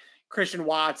like Christian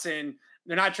Watson.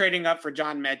 They're not trading up for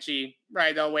John Mechie,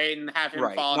 right? They'll wait and have him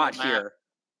fall. Not here.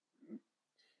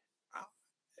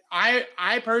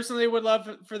 I personally would love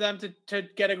for them to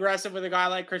get aggressive with a guy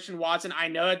like Christian Watson. I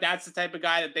know that's the type of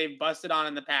guy that they've busted on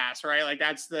in the past, right? Like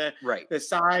that's the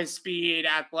size, speed,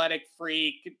 athletic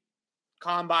freak,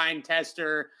 combine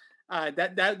tester.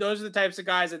 Those are the types of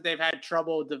guys that they've had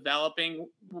trouble developing.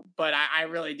 But I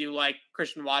really do like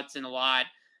Christian Watson a lot.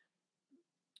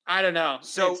 I don't know.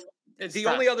 So it's the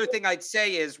only other thing I'd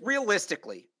say is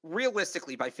realistically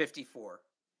by 54.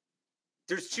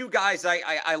 There's 2 guys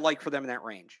I like for them in that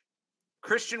range.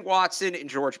 Christian Watson and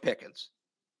George Pickens.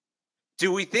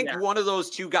 Do we think one of those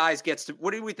 2 guys gets to –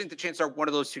 what do we think the chances are one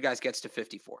of those 2 guys gets to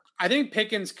 54? I think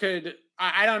Pickens could –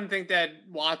 I don't think that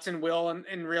Watson will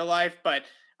in real life, but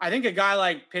I think a guy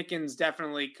like Pickens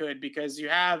definitely could, because you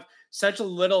have such a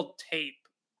little tape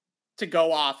to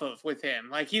go off of with him.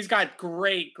 Like he's got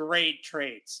great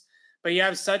traits, but you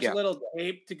have such little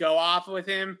tape to go off with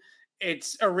him.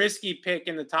 It's a risky pick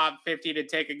in the top 50 to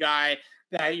take a guy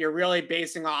that you're really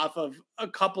basing off of a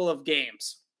couple of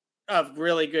games of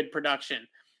really good production.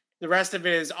 The rest of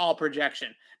it is all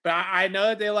projection. But I know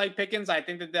that they like Pickens. I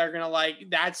think that they're going to like –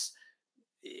 that's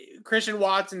Christian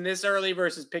Watson this early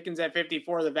versus Pickens at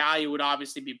 54. The value would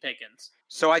obviously be Pickens.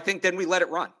 So I think then we let it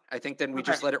run. I think then we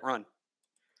just let it run.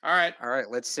 All right.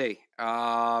 Let's see.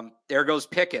 There goes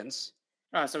Pickens.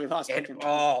 Oh, so we lost Pickens.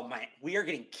 Oh man, we are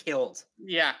getting killed.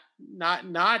 Yeah, not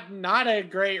a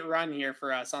great run here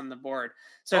for us on the board.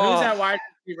 So who's that wide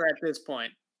receiver at this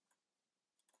point?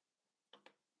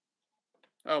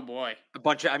 Oh boy, a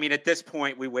bunch of. I mean, at this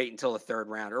point, we wait until the 3rd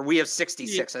round, or we have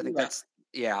 66. I think that's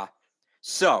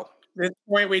So at this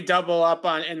point, we double up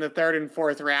in the 3rd and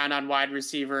 4th round on wide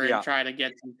receiver and try to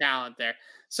get some talent there.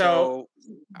 So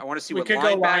I want to see what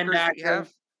linebackers we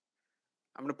have.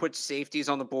 I'm going to put safeties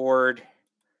on the board.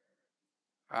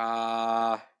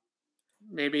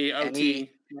 Maybe And OT.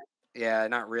 yeah,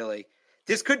 not really.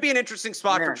 This could be an interesting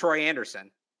spot for Troy Anderson.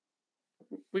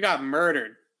 We got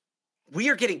murdered.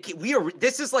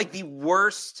 This is like the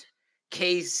worst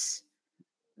case.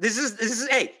 This is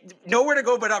hey, nowhere to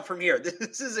go but up from here.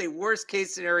 This is a worst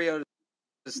case scenario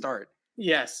to start.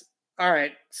 Yes. All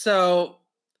right. So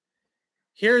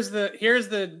here's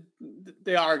the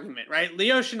argument, right?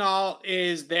 Leo Chenal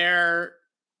is their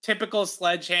typical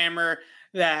sledgehammer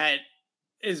that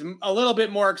is a little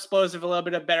bit more explosive, a little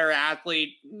bit of better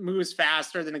athlete, moves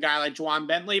faster than a guy like Juwan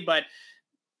Bentley, but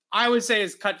I would say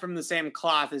is cut from the same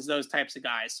cloth as those types of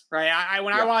guys, right? I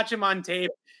watch him on tape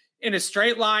in a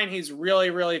straight line, he's really,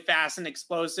 really fast and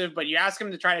explosive, but you ask him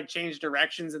to try to change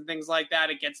directions and things like that,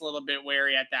 it gets a little bit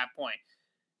wary at that point.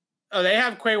 Oh, they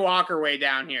have Quay Walker way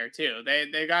down here too.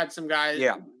 They got some guys.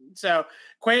 Yeah. So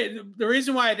the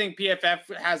reason why I think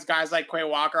PFF has guys like Quay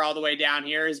Walker all the way down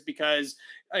here is because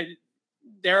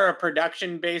they're a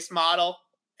production-based model,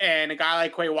 and a guy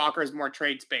like Quay Walker is more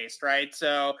trades-based, right?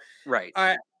 So, right.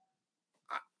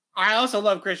 I also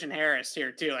love Christian Harris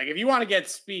here too. Like, if you want to get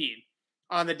speed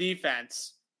on the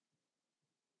defense,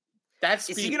 that's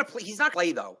speed. Is he going to play? He's not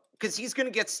play though, because he's going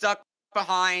to get stuck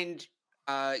behind.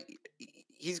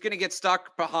 He's going to get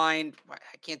stuck behind. Why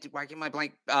can't I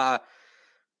blank?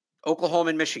 Oklahoma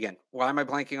and Michigan. Why am I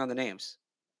blanking on the names?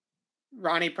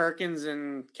 Ronnie Perkins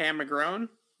and Cam McGrone.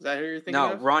 Is that who you're thinking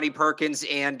of? No, Ronnie Perkins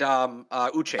and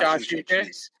Uche. Josh Uche.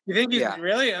 You think he's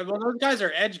really? Well, those guys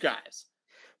are edge guys.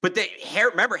 But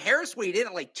remember, Harris weighed in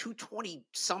at like 220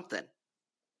 something.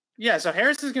 Yeah, so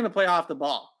Harris is going to play off the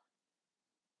ball.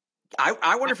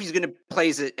 I wonder if he's going to play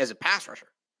as a pass rusher.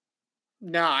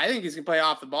 No, I think he's going to play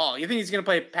off the ball. You think he's going to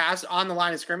play pass on the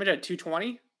line of scrimmage at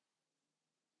 220?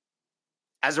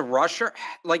 As a rusher,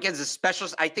 like as a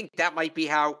specialist, I think that might be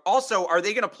how. Also, are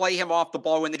they going to play him off the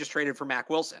ball when they just traded for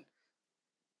Mack Wilson?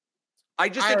 I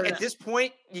just think at this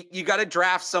point, you got to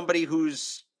draft somebody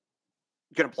who's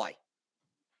going to play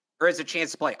or has a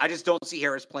chance to play. I just don't see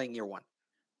Harris playing year one.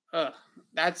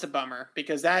 That's a bummer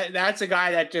because that's a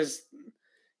guy that just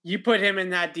you put him in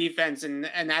that defense and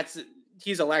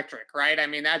he's electric, right? I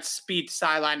mean, that's speed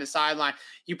sideline to sideline.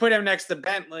 You put him next to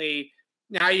Bentley.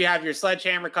 Now you have your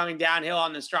sledgehammer coming downhill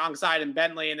on the strong side in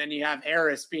Bentley, and then you have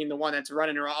Harris being the one that's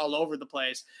running all over the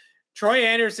place. Troy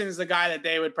Anderson is the guy that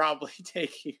they would probably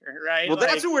take here, right? Well,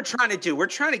 that's what we're trying to do. We're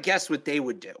trying to guess what they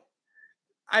would do.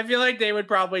 I feel like they would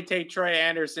probably take Troy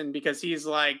Anderson because he's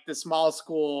like the small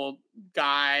school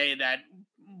guy that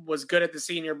was good at the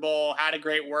Senior Bowl, had a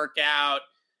great workout.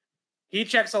 He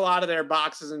checks a lot of their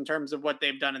boxes in terms of what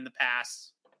they've done in the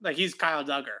past. Like he's Kyle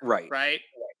Duggar, right?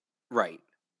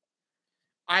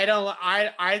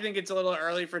 I think it's a little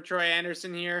early for Troy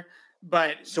Anderson here,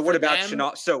 but so what about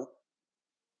Chenal? So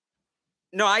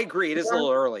no, I agree. It is a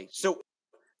little early. So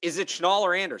is it Chenal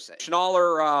or Anderson? Chenal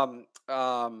or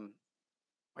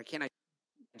why can't I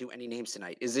do any names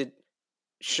tonight? Is it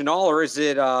Chenal or is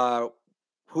it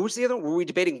who's the other one? Were we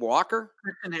debating Walker?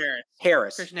 Christian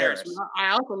Harris. Harris.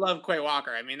 I also love Quay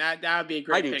Walker. I mean, that would be a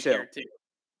great pick here too.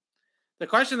 The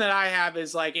question that I have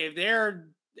is like if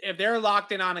they're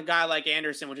locked in on a guy like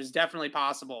Anderson, which is definitely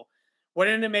possible,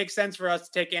 wouldn't it make sense for us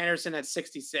to take Anderson at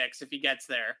 66 if he gets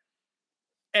there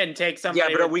and take somebody?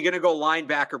 Yeah, but are we going to go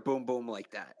linebacker boom boom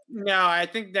like that? No, I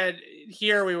think that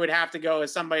here we would have to go with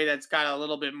somebody that's got a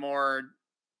little bit more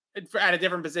at a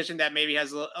different position that maybe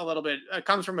has a little bit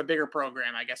comes from a bigger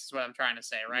program, I guess is what I'm trying to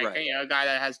say, right? You know, a guy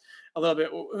that has a little bit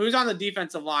who's on the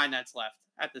defensive line that's left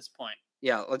at this point.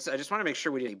 Yeah, I just want to make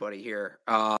sure we did anybody here.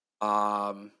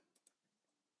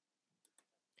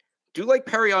 Do like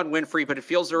Perion Winfrey, but it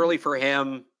feels early for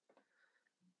him.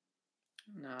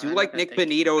 No, like Nick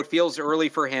Benito. It feels early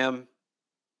for him.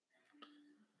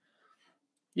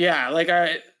 Yeah, like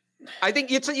I think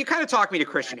you kind of talk me to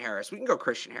Christian Harris. We can go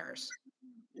Christian Harris.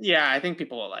 Yeah, I think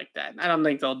people will like that. I don't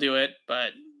think they'll do it,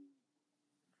 but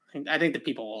I think the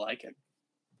people will like it.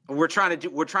 We're trying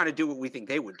to do what we think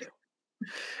they would do.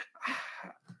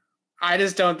 I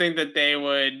just don't think that they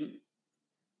would.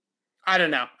 I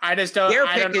don't know. I just don't. Their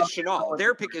pick is Chenal.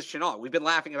 Their pick is Chenal. We've been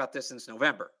laughing about this since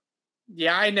November.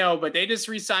 Yeah, I know, but they just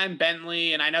re-signed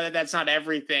Bentley, and I know that that's not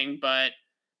everything, but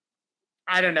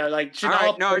I don't know. Like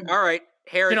Chenal. All right.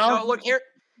 Harris. No, look here.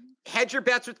 Hedge your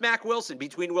bets with Mack Wilson.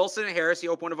 Between Wilson and Harris, you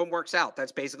hope one of them works out.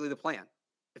 That's basically the plan,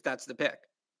 if that's the pick.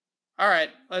 All right.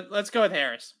 Let's go with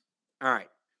Harris. All right.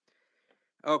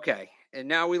 Okay. And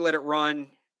now we let it run.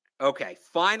 Okay.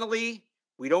 Finally,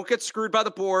 we don't get screwed by the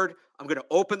board. I'm going to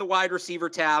open the wide receiver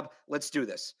tab. Let's do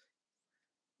this.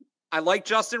 I like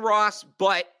Justin Ross,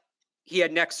 but he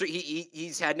had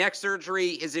he's had neck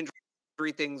surgery. His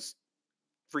injury things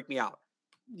freak me out.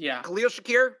 Yeah. Khalil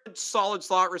Shakir, solid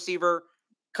slot receiver.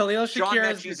 Khalil John Shakir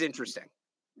Mechie's interesting.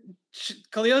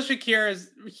 Khalil Shakir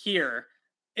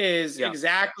is Yeah.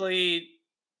 exactly.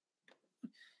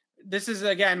 This is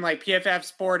again like PFF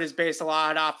Sport is based a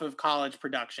lot off of college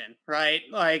production, right?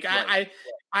 Like Right.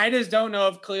 I just don't know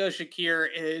if Khalil Shakir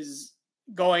is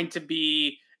going to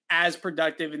be as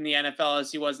productive in the NFL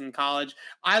as he was in college.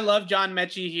 I love John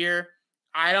Mechie here.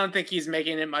 I don't think he's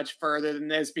making it much further than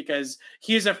this because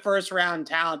he's a first round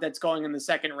talent that's going in the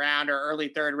second round or early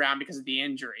third round because of the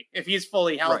injury. If he's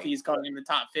fully healthy, Right. he's going in the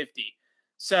top 50.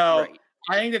 So Right.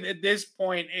 I think that at this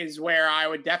point is where I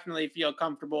would definitely feel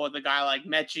comfortable with a guy like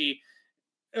Mechie.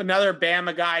 Another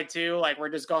Bama guy too. Like we're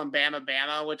just going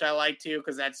Bama, which I like too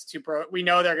because that's too pro. We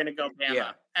know they're going to go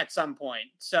Bama at some point.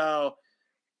 So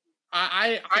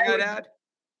I would add.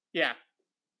 Yeah.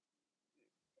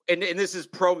 And this is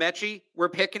pro Mechie. We're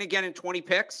picking again in 20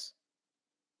 picks.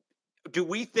 Do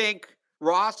we think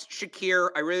Ross, Shakir,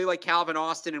 I really like Calvin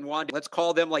Austin and Wanda. Let's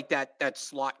call them like that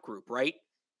slot group, right?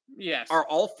 Yes. Are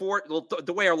all four,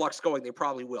 the way our luck's going, they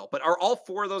probably will. But are all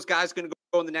four of those guys going to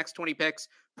go in the next 20 picks?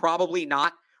 Probably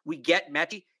not. We get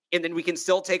Mechie, and then we can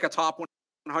still take a top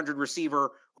 100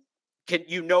 receiver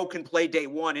can play day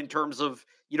one in terms of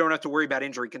you don't have to worry about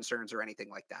injury concerns or anything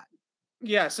like that.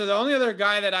 Yeah, so the only other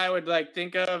guy that I would like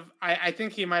think of, I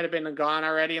think he might have been gone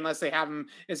already unless they have him.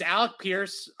 Is Alec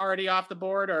Pierce already off the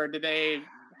board, or did they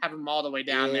have him all the way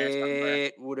down there somewhere?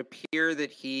 It would appear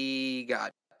that he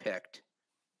got picked.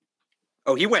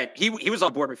 Oh, he went. He was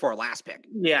on board before our last pick.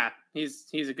 Yeah, he's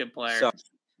a good player. So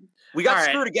we got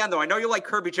screwed again, though. I know you like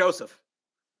Kirby Joseph.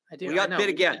 I do. We got bid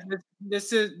again.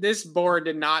 This board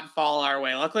did not fall our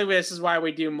way. Luckily, this is why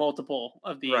we do multiple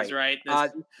of these, right?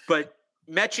 But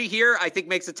Mechie here, I think,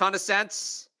 makes a ton of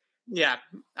sense. Yeah,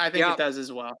 I think it does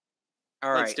as well.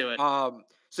 All right, let's do it. So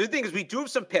the thing is, we do have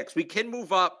some picks. We can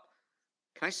move up.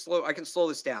 I can slow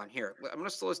this down here. I'm going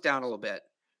to slow this down a little bit.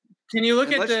 Can you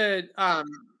look at the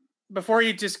before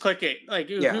you just click it? Like,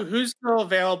 who's still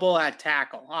available at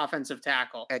tackle, offensive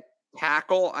tackle? At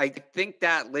tackle, I think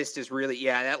that list is really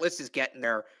that list is getting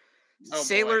there.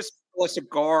 Sailors plus a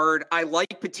guard. I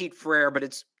like Petit Frere, but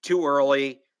it's too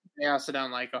early. They also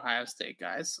don't like Ohio State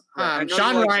guys. Right.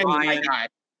 Sean Ryan is my guy.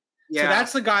 Yeah. So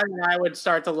that's the guy that I would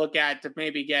start to look at to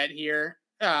maybe get here.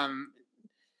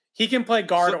 He can play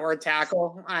guard or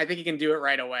tackle. I think he can do it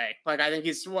right away. Like I think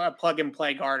he's a plug and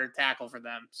play guard or tackle for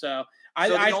them. So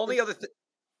the only other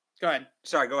go ahead.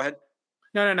 Sorry, go ahead.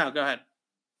 No, go ahead.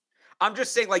 I'm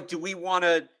just saying, like, do we want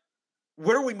to?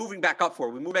 What are we moving back up for?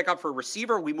 Are we moving back up for a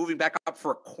receiver? Are we moving back up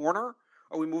for a corner?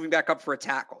 Are we moving back up for a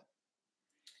tackle?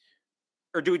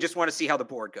 Or do we just want to see how the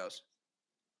board goes?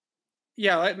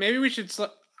 Yeah, maybe we should.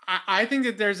 I think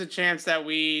that there's a chance that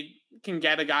we can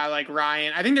get a guy like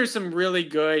Ryan. I think there's some really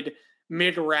good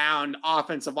mid-round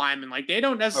offensive linemen. Like they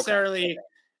don't necessarily.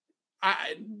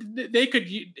 They could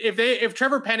if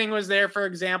Trevor Penning was there, for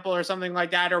example, or something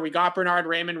like that, or we got Bernard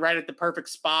Raymond right at the perfect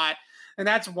spot, and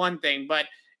that's one thing. But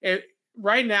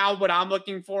right now, what I'm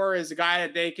looking for is a guy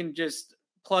that they can just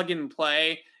plug and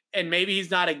play. And maybe he's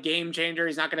not a game changer.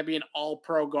 He's not going to be an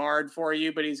all-pro guard for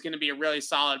you, but he's going to be a really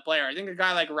solid player. I think a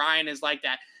guy like Ryan is like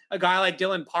that. A guy like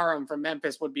Dylan Parham from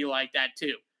Memphis would be like that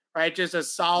too, right? Just a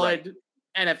solid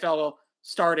NFL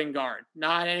starting guard.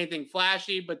 Not anything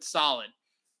flashy, but solid.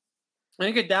 I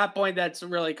think at that point, that's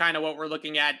really kind of what we're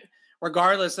looking at,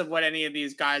 regardless of what any of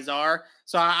these guys are.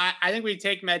 So I think we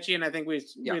take Mechie, and I think we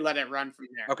let it run from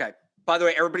there. Okay. By the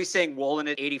way, everybody's saying Woolen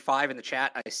at 85 in the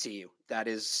chat. I see you.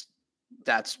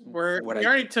 That's what we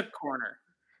already took corner.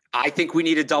 I think we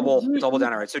need to double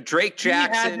down. All right. So Drake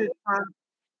Jackson.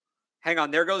 Hang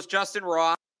on. There goes Justin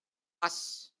Ross.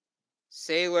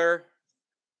 Sailor.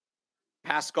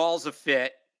 Pascal's a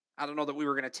fit. I don't know that we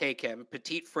were going to take him.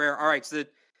 Petit Frere. All right. So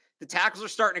the tackles are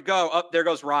starting to go. Up there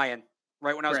goes Ryan.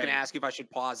 Right when I was going to ask you if I should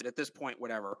pause it. At this point,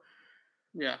 whatever.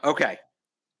 Yeah. Okay.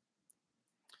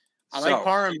 I like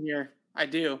Parham here. I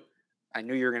do. I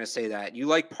knew you were going to say that. You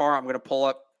like Parham. I'm going to pull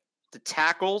up the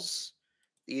tackles,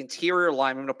 the interior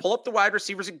line. I'm going to pull up the wide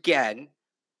receivers again.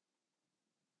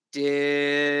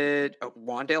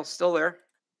 Wandale's still there?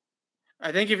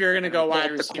 I think if you're going to go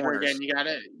wide receiver again,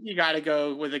 you got to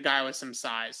go with a guy with some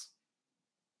size.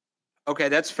 Okay,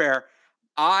 that's fair.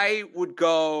 I would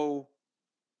go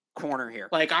corner here.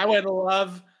 Like I would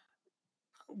love.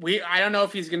 I don't know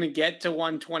if he's going to get to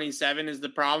 127 is the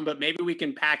problem, but maybe we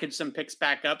can package some picks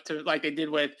back up to like they did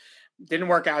with. Didn't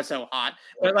work out so hot,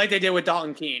 but like they did with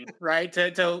Dalton Keene, right?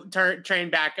 To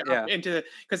train back up into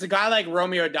because a guy like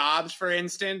Romeo Dobbs, for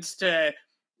instance,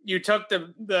 you took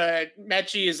the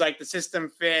Mechie is like the system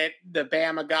fit, the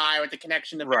Bama guy with the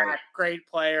connection to back, great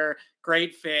player,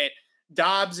 great fit.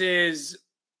 Dobbs is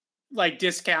like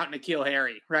discount N'Keal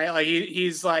Harry, right? Like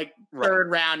he's like Right. third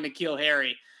round N'Keal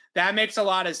Harry. That makes a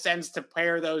lot of sense to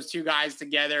pair those two guys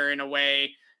together in a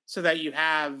way so that you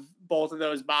have both of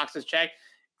those boxes checked.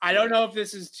 I don't know if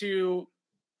this is too.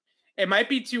 It might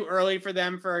be too early for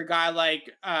them for a guy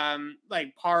like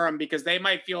Parham, because they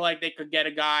might feel like they could get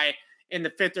a guy in the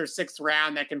 5th or 6th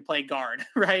round that can play guard,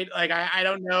 right? Like I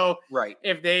don't know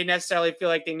if they necessarily feel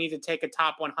like they need to take a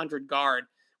top 100 guard.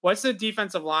 What's the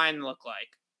defensive line look like?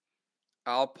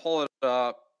 I'll pull it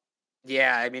up.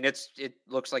 Yeah, I mean, it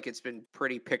looks like it's been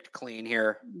pretty picked clean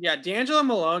here. Yeah, D'Angelo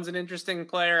Malone's an interesting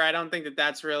player. I don't think that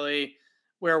that's really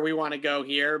where we want to go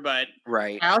here, but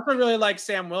right. I also really like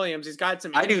Sam Williams. He's got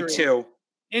some injury, I do too.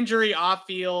 Injury off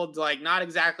field, like not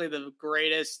exactly the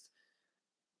greatest,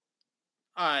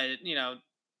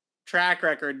 track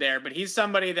record there, but he's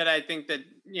somebody that I think that,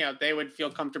 they would feel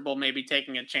comfortable maybe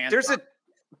taking a chance.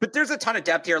 But there's a ton of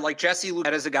depth here. Like Jesse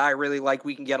Lugette is a guy I really like.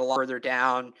 We can get a lot further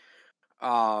down.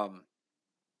 I'm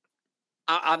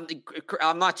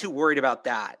not too worried about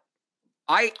that.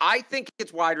 I think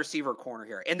it's wide receiver corner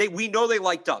here. And we know they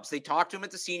like Dobbs. They talked to him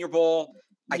at the Senior Bowl.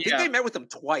 I think they met with him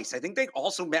twice. I think they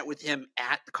also met with him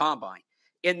at the Combine.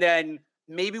 And then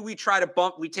maybe we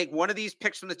take one of these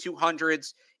picks from the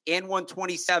 200s and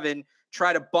 127,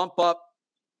 try to bump up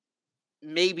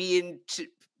maybe into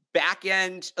back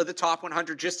end of the top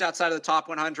 100, just outside of the top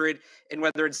 100. And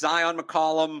whether it's Zion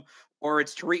McCollum or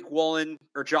it's Tariq Woolen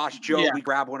or Josh Jobe, we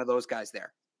grab one of those guys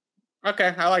there.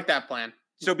 Okay, I like that plan.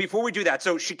 So before we do that,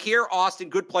 so Shakir, Austin,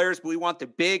 good players, but we want the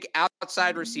big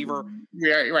outside receiver.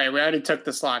 Yeah, right. We already took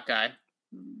the slot guy.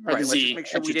 Right. Let's just make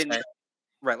sure we didn't. Say.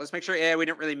 Right. Let's make sure. Yeah, we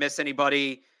didn't really miss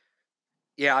anybody.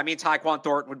 Yeah, I mean Tyquan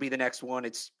Thornton would be the next one.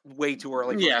 It's way too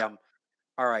early for him.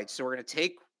 All right, so we're gonna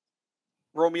take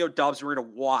Romeo Doubs. We're gonna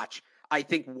watch. I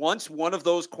think once one of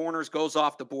those corners goes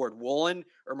off the board, Woolen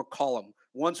or McCollum.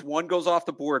 Once one goes off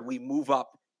the board, we move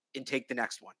up and take the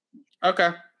next one.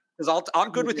 Okay. Because I'm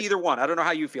good with either one. I don't know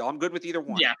how you feel. I'm good with either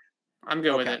one. Yeah, I'm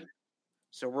good with it.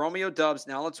 So Romeo Doubs.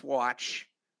 Now let's watch.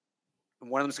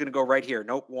 And one of them's going to go right here.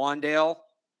 Nope, Wandale.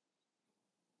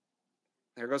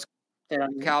 There goes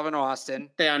Calvin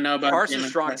Austin. They don't know about Carson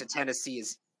Strong to Tennessee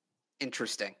is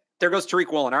interesting. There goes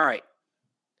Tariq Woolen. All right.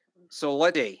 So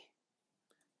let's see.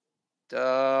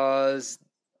 Does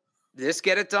this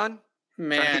get it done?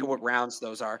 Man, I'm trying to think of what rounds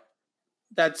those are.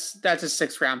 That's a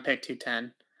 6th round pick,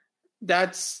 210.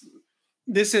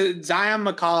 This is Zion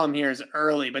McCollum here is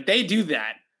early, but they do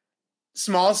that.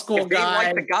 Small school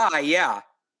guy. Like the guy, yeah.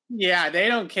 Yeah, they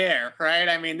don't care, right?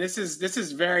 I mean, this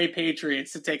is very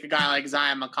Patriots to take a guy like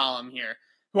Zion McCollum here,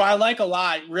 who I like a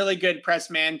lot. Really good press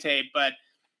man tape, but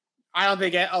I don't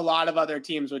think a lot of other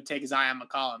teams would take Zion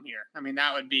McCollum here. I mean,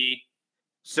 that would be.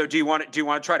 So do you want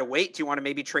to try to wait? Do you want to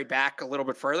maybe trade back a little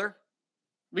bit further?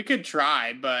 We could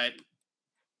try, but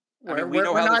I mean, we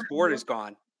know how this board is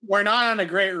gone. We're not on a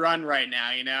great run right now,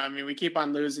 I mean, we keep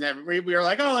on losing. We were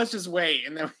like, oh, let's just wait,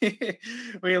 and then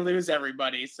we lose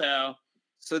everybody. So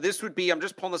this would be. I'm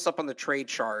just pulling this up on the trade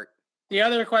chart. The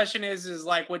other question is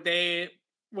like, would they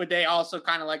also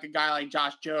kind of like a guy like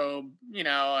Josh Jobe?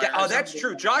 That's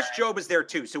true. Josh Jobe is there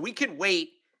too, so we can wait.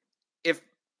 If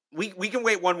we can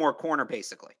wait one more corner,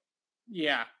 basically.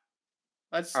 Yeah,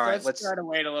 let's try to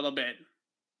wait a little bit.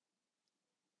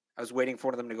 I was waiting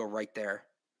for them to go right there.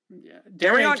 Yeah,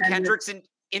 Darion Kendrick's an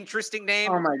interesting name.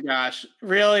 Oh my gosh,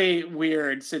 really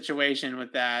weird situation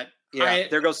with that. Yeah,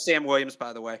 there goes Sam Williams,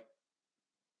 by the way.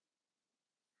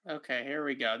 Okay, here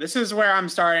we go. This is where I'm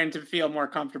starting to feel more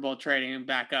comfortable trading him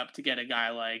back up to get a guy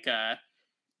like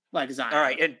Zion. All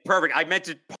right, and perfect. I meant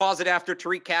to pause it after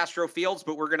Tariq Castro Fields,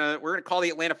 but we're gonna call the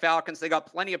Atlanta Falcons. They got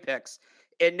plenty of picks,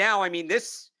 and now I mean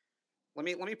this. Let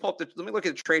me pull up let me look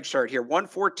at the trade chart here.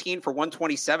 114 for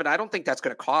 127. I don't think that's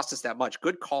going to cost us that much.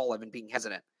 Good call, Evan, being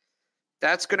hesitant.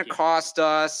 That's going to cost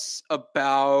us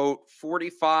about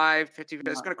 45, 50.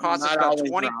 It's going to cost us about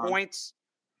 20 points.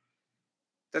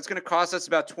 That's going to cost us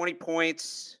about 20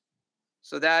 points.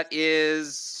 So that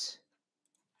is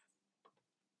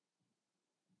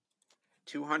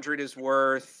 200 is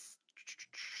worth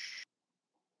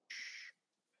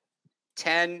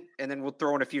 10, and then we'll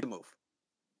throw in a few to move.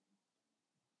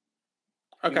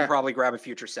 Okay. We can probably grab a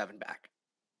future 7 back.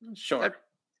 Sure.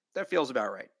 That feels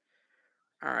about right.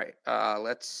 All right.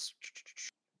 Let's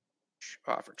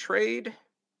offer trade.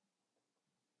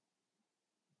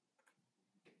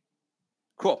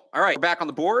 Cool. All right. We're back on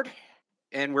the board,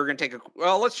 and we're going to take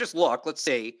let's just look. Let's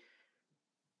see.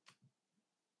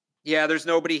 Yeah, there's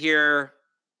nobody here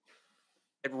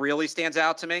that really stands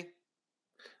out to me.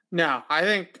 No, I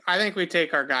think we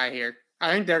take our guy here.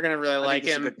 I think they're going to really like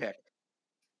him. It's a good pick.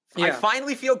 Yeah. I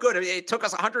finally feel good. It took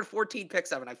us 114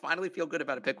 picks, Evan. I finally feel good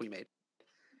about a pick we made.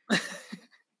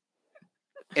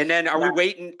 And then are we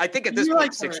waiting? I think at this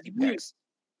point, 60 picks.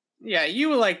 Yeah,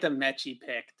 you like the Mechie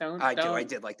pick. I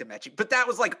did like the Mechie, but that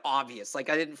was like obvious. Like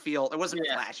I didn't feel it wasn't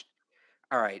flash.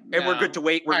 All right. And we're good to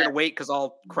wait. We're going to wait because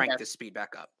I'll crank this speed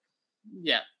back up.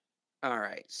 Yeah. All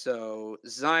right. So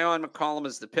Zion McCollum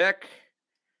is the pick.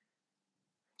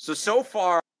 So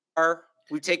far,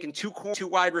 we've taken two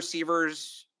wide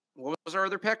receivers. What was our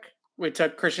other pick? We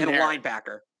took Christian and a Harris.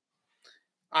 linebacker.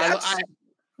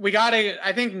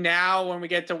 I think now when we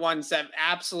get to 170,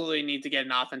 absolutely need to get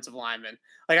an offensive lineman.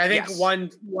 Like I think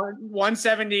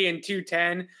 170 and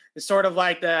 210 is sort of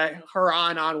like the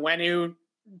Huron on Wenu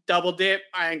double dip.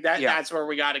 I think that's where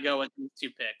we got to go with these two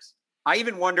picks. I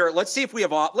even wonder. Let's see if we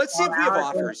have offers.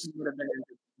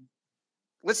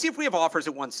 Let's see if we have offers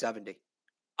at 170.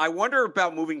 I wonder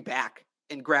about moving back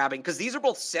and grabbing because these are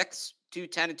both 6,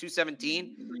 210, and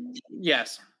 217.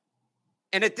 Yes.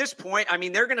 And at this point, I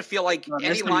mean, they're going to feel like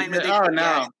any lineman they can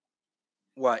get.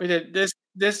 What? We did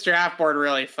this draft board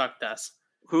really fucked us.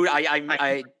 Who I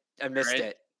missed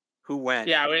it. Who went?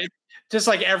 Yeah, just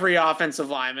like every offensive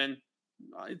lineman.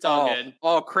 It's all good.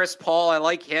 Oh, Chris Paul, I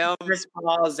like him. Chris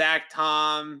Paul, Zach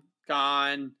Tom,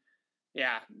 gone.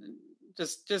 Yeah,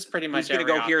 just pretty much. Who's going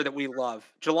to go here that we love?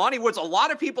 Jelani Woods. A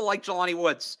lot of people like Jelani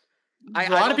Woods. A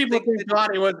lot of people think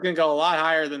Jelani Woods can go a lot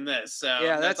higher than this. So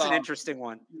yeah, that's an interesting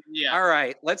one. Yeah. All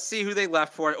right, let's see who they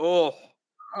left for. Cordell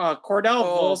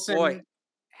Volson. Boy.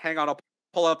 Hang on, I'll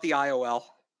pull up the IOL.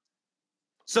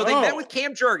 So they met with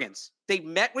Cam Jurgens. They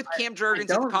met with Cam Jurgens at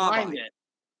the combine. Mind it.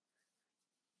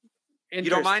 You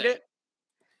don't mind it?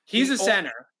 He's a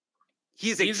center.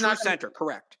 He's a true center,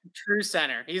 correct. True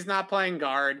center. He's not playing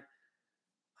guard.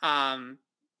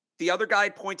 The other guy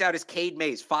I'd point out is Cade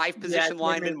Mays, 5-position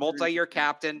lineman, multi-year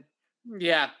captain.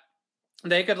 Yeah.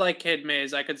 They could like Cade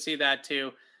Mays. I could see that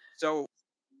too. So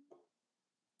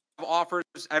offers,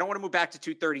 I don't want to move back to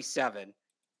 237.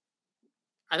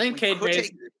 I think Cade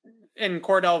Mays and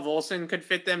Cordell Volson could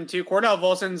fit them too. Cordell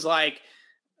Volson's like,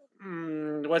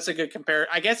 what's a good compare?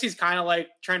 I guess he's kind of like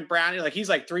Trent Brown. Like he's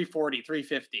like 340,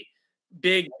 350.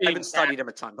 Big. I haven't studied him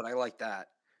a ton, but I like that.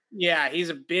 Yeah, he's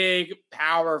a big,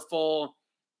 powerful,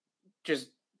 just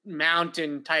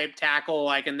mountain type tackle,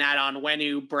 like in that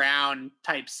Onwenu Brown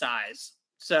type size.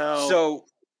 So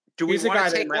do we want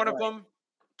to take one of them?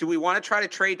 Do we want to try to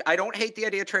trade? I don't hate the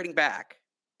idea of trading back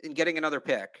and getting another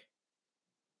pick.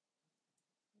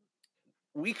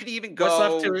 We could even go.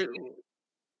 What's left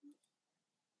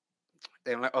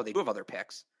they do have other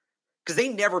picks because they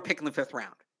never pick in the 5th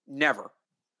round. Never.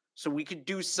 So we could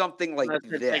do something like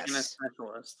this. A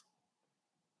specialist.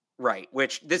 Right.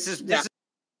 Which this is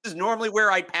normally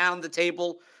where I pound the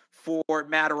table for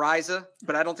Matt Ariza,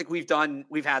 but I don't think we've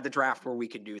had the draft where we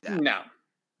can do that. No.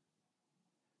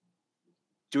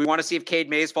 Do we want to see if Cade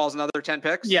Mays falls another 10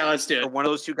 picks? Yeah, let's do it. Or one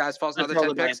of those two guys falls another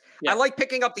 10 picks? Yeah. I like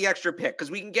picking up the extra pick because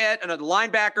we can get another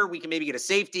linebacker. We can maybe get a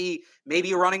safety,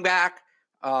 maybe a running back.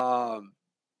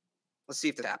 Let's see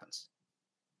if that happens.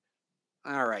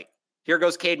 All right. Here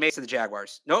goes Cade Mays to the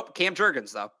Jaguars. Nope. Cam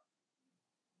Jurgens, though.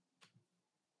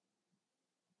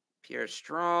 Pierre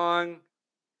Strong.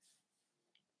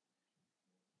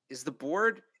 Is the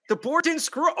board? The board didn't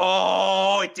screw.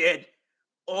 Oh, it did.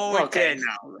 It did.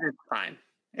 No, it's fine.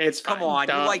 It's Come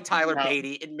fine. on. You like Tyler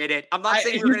Beatty. Admit it. I'm not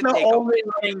saying we're going to take him. He's the only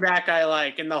running back I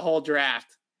like in the whole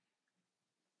draft.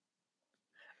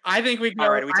 I think we go.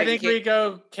 Right, we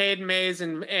go Cade Mays,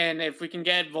 and if we can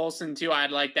get Volson too,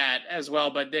 I'd like that as well.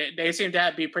 But they seem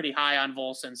to be pretty high on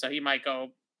Volson, so he might go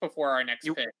before our next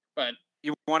pick. But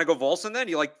you want to go Volson then?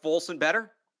 You like Volson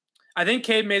better? I think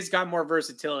Cade Mays got more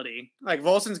versatility. Like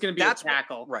Volson's going to be a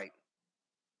tackle, right?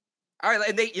 All right,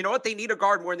 and you know what? They need a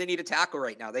guard more than they need a tackle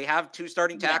right now. They have 2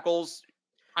 starting tackles.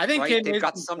 I think Cade they've Mays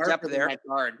got some depth there. At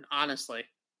guard, honestly.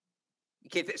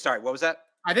 Sorry, what was that?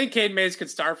 I think Cade Mays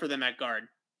could start for them at guard.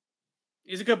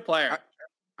 He's a good player.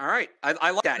 All right,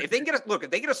 I like that. If they can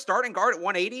get a starting guard at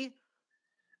 180,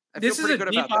 this is a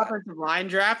deep offensive line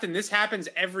draft, and this happens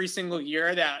every single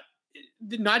year. That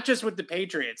not just with the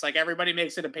Patriots, like everybody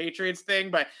makes it a Patriots thing,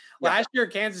 but last year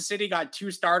Kansas City got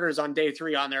 2 starters on day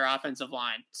 3 on their offensive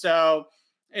line. So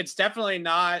it's definitely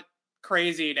not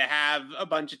crazy to have a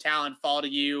bunch of talent fall to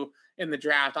you in the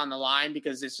draft on the line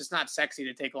because it's just not sexy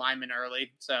to take linemen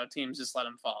early. So teams just let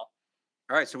them fall.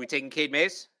 All right, so we taking Cade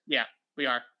Mays? Yeah, we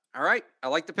are. All right, I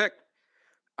like the pick.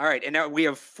 All right, and now we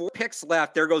have 4 picks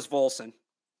left. There goes Volson.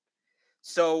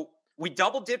 So we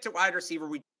double dipped at wide receiver.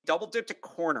 We double dipped at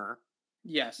corner.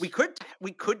 Yes. We could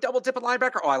double dip at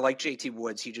linebacker. Oh, I like JT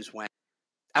Woods. He just went.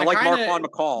 I like Marquan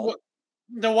McCall.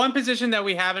 The one position that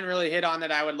we haven't really hit on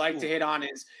that I would like to hit on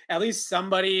is at least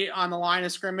somebody on the line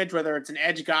of scrimmage, whether it's an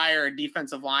edge guy or a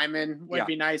defensive lineman would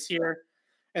be nice here.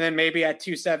 And then maybe at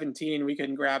 217, we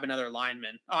can grab another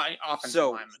lineman, offensive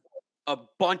lineman. A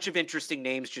bunch of interesting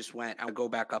names just went. I'll go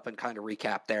back up and kind of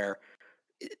recap there.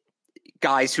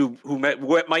 Guys who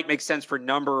might make sense for a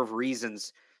number of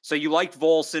reasons. So you liked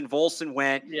Volson. Volson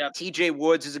went. Yep. TJ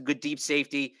Woods is a good deep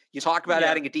safety. You talk about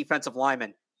adding a defensive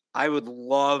lineman. I would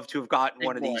love to have gotten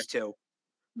one of these two.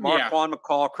 Marquand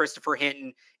McCall, Christopher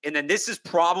Hinton. And then this is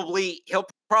he'll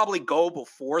probably go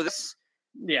before this.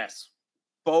 Yes.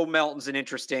 Bo Melton's an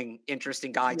interesting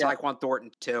guy. Yeah. Tyquan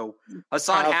Thornton too.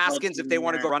 Hassan Haskins, if they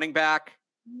want to go running back.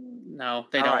 No,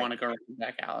 they don't want to go running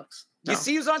back, Alex. No. You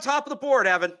see who's on top of the board,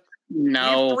 Evan?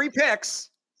 No. 3 picks.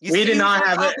 We did not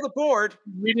have top of the board.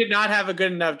 We did not have a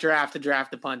good enough draft to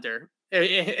draft a punter.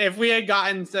 If we had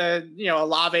gotten to,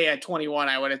 Olave at 21,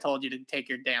 I would have told you to take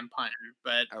your damn punter.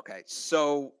 But okay,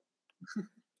 so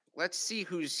let's see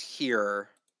who's here.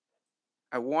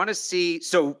 I want to see.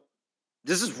 So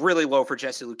this is really low for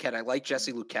Jesse Luketa. I like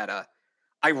Jesse Luketa.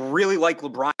 I really like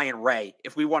LeBrian Ray.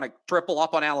 If we want to triple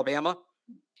up on Alabama,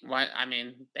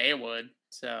 they would.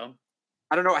 So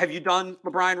I don't know. Have you done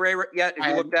LeBrian Ray yet?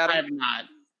 Have you looked at him? I have not.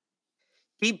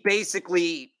 He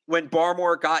basically, when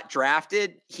Barmore got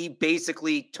drafted, he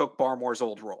basically took Barmore's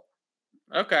old role.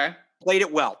 Okay. Played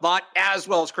it well. Not as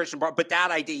well as Christian Barmore, but that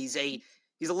idea,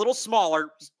 he's a little smaller.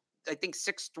 I think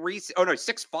 6'3",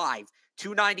 6'5",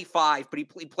 295, but he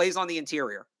plays on the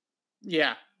interior.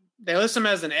 Yeah. They list him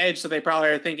as an edge, so they probably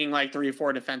are thinking like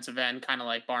 3-4 defensive end, kind of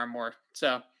like Barmore.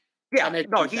 So yeah,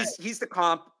 no, he's the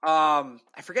comp. I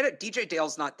forget it. DJ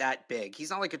Dale's not that big. He's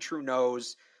not like a true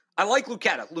nose. I like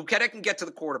Luketa. Luketa can get to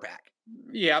the quarterback.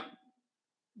 Yep.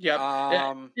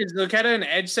 Is Luketa an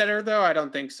edge setter though? I don't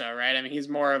think so, right? I mean, he's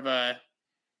more of a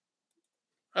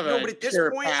but at this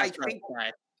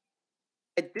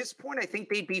point, I think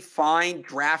they'd be fine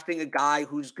drafting a guy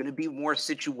who's going to be more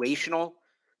situational.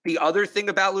 The other thing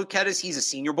about Luketa is he's a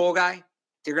Senior Bowl guy.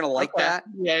 They're going to like that.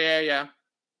 Yeah.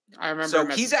 I remember. So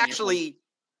he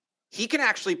can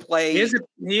actually play.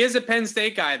 He is a Penn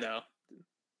State guy though.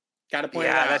 Got to point it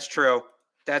out. Yeah,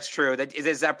 that's true.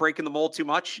 Is that breaking the mold too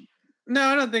much? No,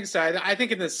 I don't think so. I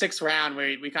think in the 6th round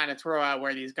we kind of throw out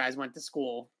where these guys went to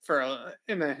school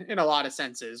in a lot of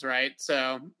senses, right?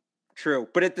 So true,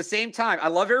 but at the same time, I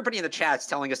love everybody in the chats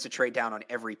telling us to trade down on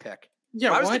every pick.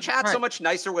 Yeah, why was the chat so much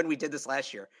nicer when we did this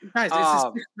last year? Guys, this is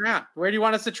 6th round. Where do you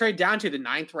want us to trade down to? The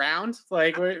 9th round?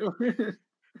 Like,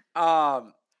 I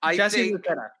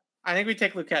think we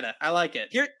take Luketa. I like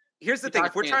it. Here's the thing: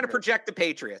 if we're trying to project the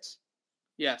Patriots,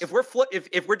 yes.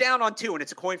 If we're down on 2 and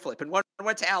it's a coin flip, and one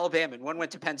went to Alabama and one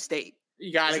went to Penn State,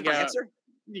 you gotta go.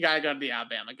 You gotta go to the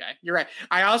Alabama guy. You're right.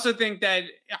 I also think that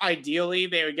ideally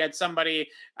they would get somebody.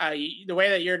 The way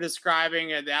that you're describing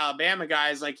the Alabama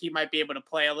guys, like he might be able to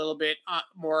play a little bit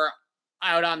more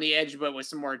out on the edge, but with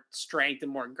some more strength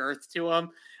and more girth to him.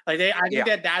 I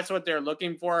think that's what they're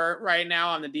looking for right now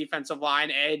on the defensive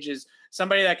line. Edge is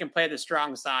somebody that can play the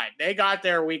strong side. They got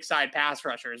their weak side pass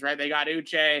rushers, right? They got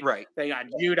Uche, right? They got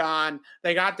Judon.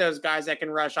 They got those guys that can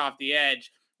rush off the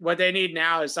edge. What they need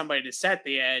now is somebody to set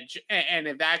the edge. And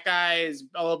if that guy is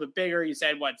a little bit bigger, you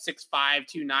said 6'5",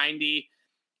 290.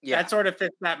 Yeah. That sort of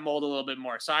fits that mold a little bit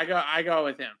more. So I go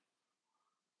with him.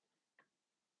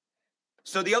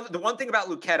 So the one thing about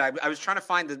Luketa, I was trying to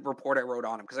find the report I wrote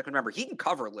on him because I can remember he can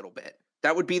cover a little bit.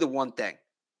 That would be the one thing.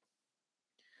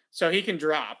 So he can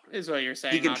drop, is what you're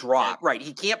saying. He can drop, right?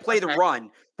 He can't play the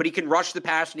run, but he can rush the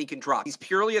pass and he can drop. He's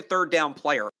purely a 3rd down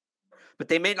player, but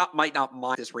they might not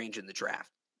mind this range in the draft.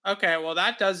 Okay, well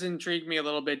that does intrigue me a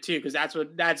little bit too because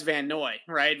that's Van Noy,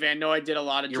 right? Van Noy did a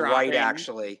lot of dropping. You're right,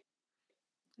 actually.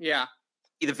 Yeah.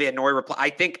 Either Van Noy reply. I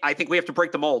think we have to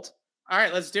break the mold. All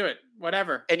right, let's do it.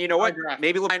 Whatever. And you know what?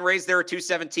 Maybe LeBrian Ray's there at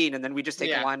 217, and then we just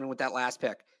take a lineman with that last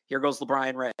pick. Here goes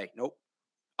LeBrian Ray. Nope.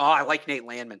 Oh, I like Nate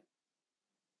Landman.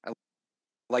 I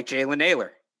like Jalen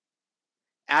Naylor.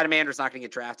 Adam Ander's not going to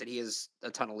get drafted. He has a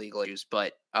ton of legal issues,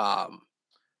 but you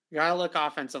gotta look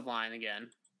offensive line again.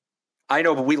 I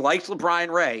know, but we liked LeBrian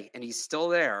Ray, and he's still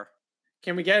there.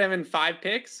 Can we get him in 5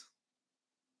 picks?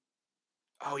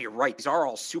 Oh, you're right. These are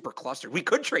all super clustered. We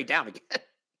could trade down again.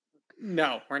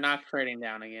 No, we're not trading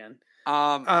down again.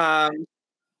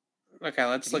 Okay,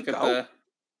 let's look at the.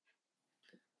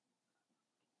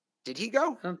 Did he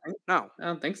go? No, I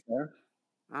don't think so.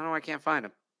 I don't know. I can't find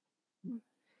him.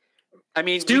 I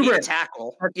mean, we need a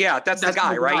tackle. That's the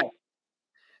guy, right?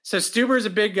 So Stuber's a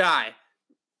big guy.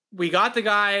 We got the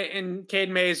guy in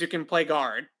Cade Mays who can play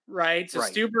guard, right? So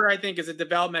Stuber, I think, is a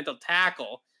developmental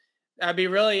tackle. That'd be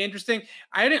really interesting.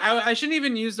 I shouldn't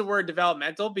even use the word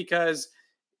developmental because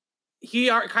he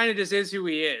kind of just is who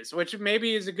he is, which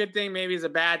maybe is a good thing, maybe is a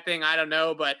bad thing. I don't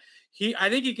know, but I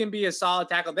think he can be a solid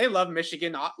tackle. They love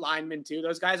Michigan linemen too.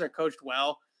 Those guys are coached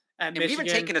well at Michigan. We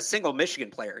haven't taken a single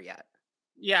Michigan player yet.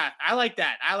 Yeah, I like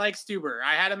that. I like Stuber.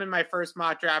 I had him in my first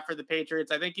mock draft for the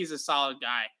Patriots. I think he's a solid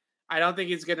guy. I don't think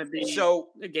he's going to be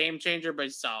a game changer, but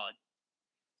he's solid.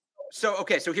 So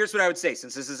here's what I would say,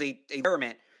 since this is a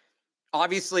experiment.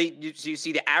 Obviously, you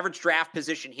see the average draft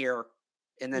position here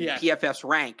and then PFF's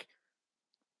rank.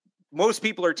 Most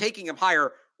people are taking him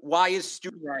higher. Why is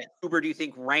Stuber, do you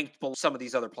think, ranked below some of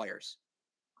these other players?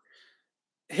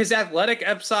 His athletic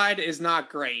upside is not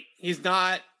great. He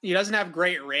doesn't have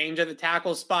great range at the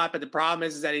tackle spot, but the problem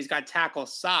is that he's got tackle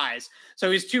size. So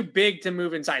he's too big to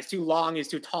move inside. He's too long. He's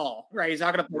too tall, right? He's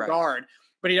not going to play guard,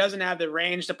 but he doesn't have the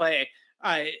range to play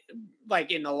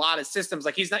like in a lot of systems.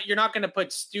 Like you're not going to put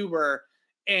Stuber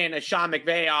in a Sean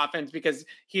McVay offense because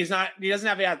he doesn't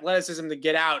have the athleticism to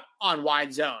get out on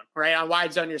wide zone, right? On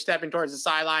wide zone, you're stepping towards the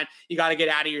sideline. You got to get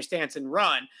out of your stance and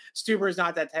run. Stuber is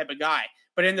not that type of guy.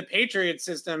 But in the Patriots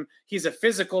system, he's a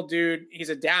physical dude. He's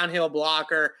a downhill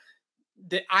blocker.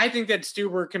 I think that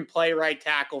Stuber can play right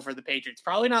tackle for the Patriots.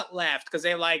 Probably not left because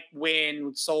they like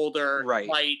Wynn, Solder,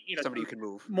 light, somebody who can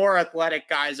move. More athletic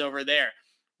guys over there.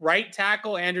 Right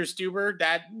tackle, Andrew Stuber,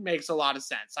 that makes a lot of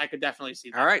sense. I could definitely see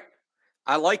that. All right.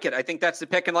 I like it. I think that's the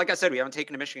pick. And like I said, we haven't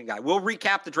taken a Michigan guy. We'll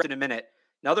recap the draft in a minute.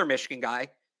 Another Michigan guy,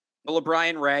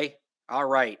 Brian Ray. All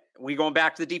right. We going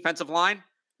back to the defensive line?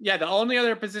 Yeah, the only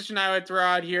other position I would throw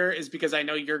out here is because I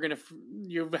know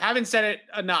you haven't said it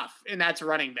enough, and that's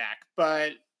running back.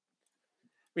 But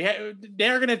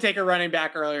they're going to take a running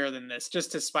back earlier than this,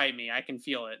 just to spite me. I can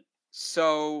feel it.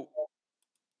 So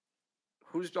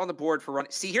who's on the board for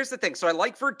running? See, here's the thing. So I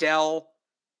like Verdell.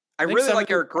 I really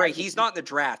like Eric Gray. He's not in the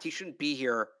draft. He shouldn't be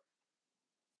here.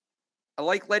 I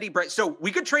like Letty Bright. So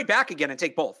we could trade back again and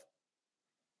take both.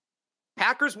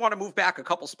 Packers want to move back a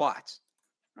couple spots.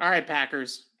 All right,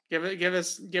 Packers. Give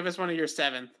us one of your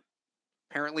seventh.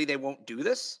 Apparently they won't do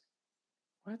this.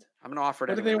 What? I'm going to offer it.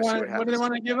 What do they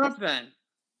want to give up then?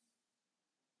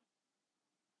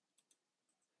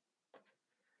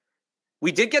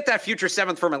 We did get that future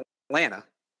seventh from Atlanta.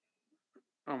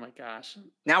 Oh my gosh.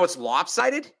 Now it's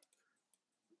lopsided?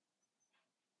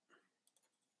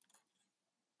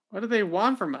 What do they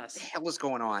want from us? What the hell is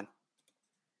going on?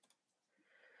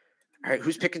 All right,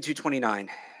 who's picking 229?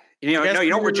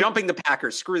 We're jumping the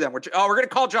Packers. Screw them. We're going to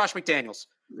call Josh McDaniels.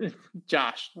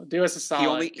 Josh, do us a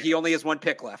solid. He only has one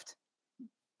pick left.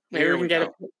 Maybe we can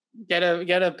get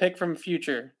a pick from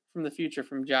the future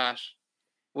from Josh.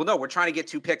 Well, no, we're trying to get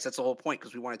 2 picks. That's the whole point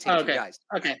because we want to take 2 guys.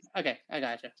 Okay, I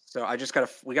gotcha. So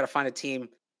we got to find a team.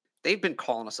 They've been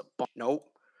calling us a bunch. Nope.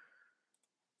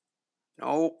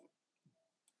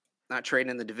 Not trading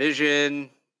in the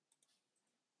division.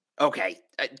 Okay,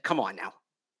 come on now.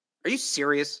 Are you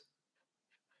serious?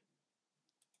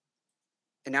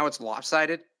 And now it's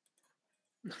lopsided?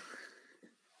 I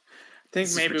think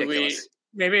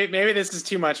maybe this is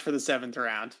too much for the 7th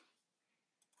round.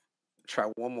 Try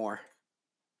one more.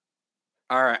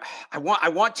 All right. I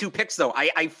want 2 picks though.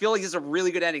 I feel like this is a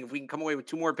really good ending if we can come away with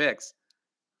 2 more picks.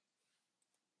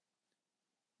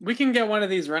 We can get one of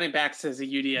these running backs as a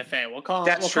UDFA. We'll call.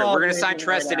 That's true. We're going to sign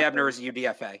Treston Ebner as a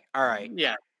UDFA. All right.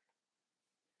 Yeah.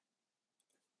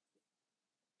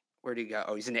 Where'd he go?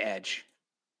 Oh, he's an edge.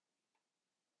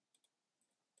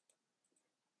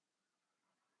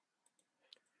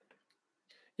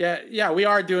 Yeah, we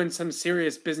are doing some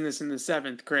serious business in the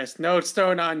 7th, Chris. No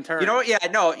stone unturned. You know what? Yeah,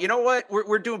 no. You know what?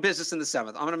 We're doing business in the 7th.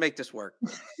 I'm going to make this work.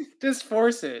 Just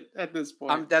force it at this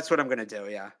point. That's what I'm going to do,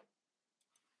 yeah.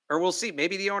 Or we'll see.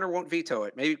 Maybe the owner won't veto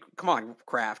it. Maybe, come on,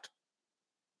 Kraft.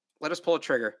 Let us pull a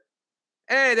trigger.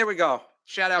 Hey, there we go.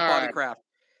 Shout out Bobby Kraft.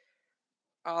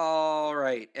 All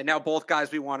right. And now both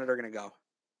guys we wanted are going to go.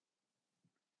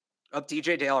 Up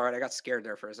DJ Dale. All right. I got scared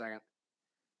there for a second.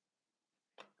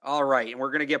 All right. And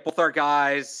we're going to get both our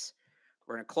guys.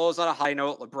 We're going to close on a high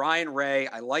note. LeBron Ray.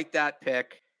 I like that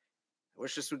pick. I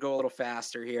wish this would go a little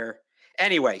faster here.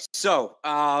 Anyway, so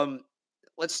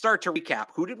let's start to recap.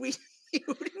 Who did we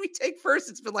take first?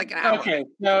 It's been like an hour. Okay.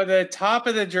 So the top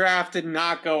of the draft did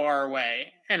not go our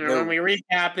way. And when we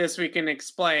recap this, we can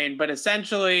explain. But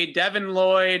essentially, Devin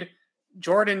Lloyd,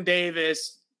 Jordan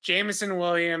Davis, Jameson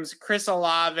Williams, Chris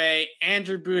Olave,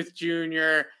 Andrew Booth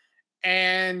Jr.,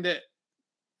 and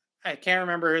I can't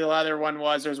remember who the other one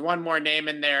was. There's one more name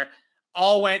in there.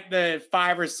 All went the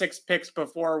 5 or 6 picks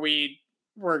before we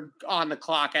were on the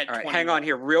clock at 20. Hang on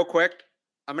here real quick.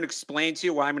 I'm going to explain to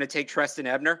you why I'm going to take Treston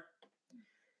Ebner.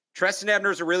 Treston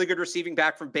Ebner is a really good receiving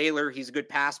back from Baylor. He's a good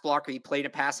pass blocker. He played a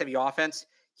pass-heavy offense.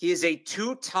 He is a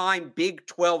two-time Big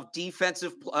 12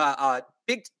 defensive,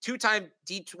 big two-time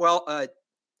D12.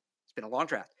 It's been a long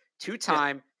draft.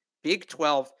 Two-time Big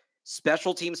 12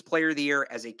 Special Teams Player of the Year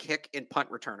as a kick and punt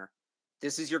returner.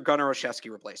 This is your Gunnar Olszewski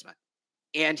replacement,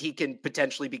 and he can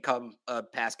potentially become a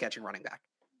pass-catching running back.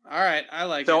 All right, I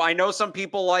like it. So I know some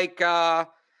people like I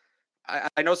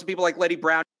know some people like Letty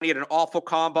Brown. He had an awful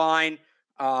combine.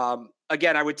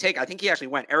 Again, I think he actually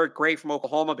went Eric Gray from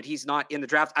Oklahoma, but he's not in the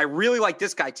draft. I really like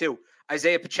this guy too,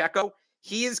 Isaiah Pacheco.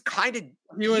 He is kind of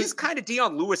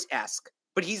Deion Lewis-esque,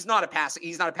 but he's not a pass.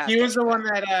 He's not a pass. He was the one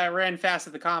that ran fast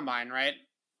at the combine, right?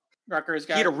 Rutgers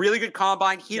guy. He had a really good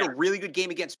combine. He had a really good game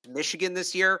against Michigan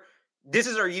this year. This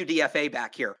is our UDFA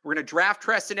back here. We're going to draft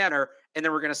Treston Ebner, and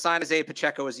then we're going to sign Isaiah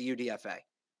Pacheco as a UDFA.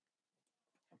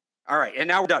 All right, and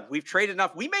now we're done. We've traded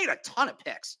enough. We made a ton of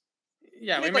picks.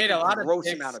 Yeah, we made a lot of gross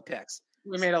amount of picks.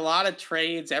 We made a lot of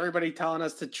trades. Everybody telling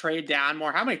us to trade down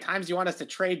more. How many times do you want us to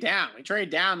trade down? We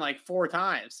trade down like 4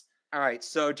 times. All right,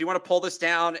 so do you want to pull this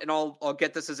down, and I'll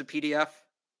get this as a PDF?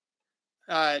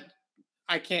 I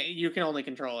can't. You can only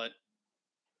control it.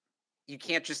 You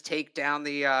can't just take down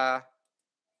the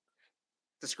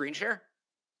screen share?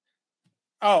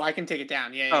 Oh, I can take it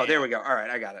down. Yeah. Oh, there we go. All right,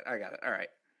 I got it. All right.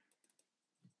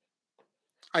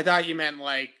 I thought you meant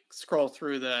like scroll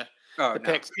through the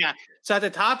picks. Yeah. So at the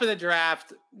top of the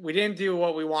draft, we didn't do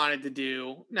what we wanted to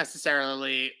do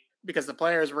necessarily because the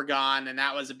players were gone, and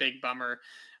that was a big bummer.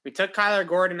 We took Kyler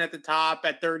Gordon at the top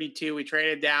at 32. We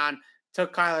traded down,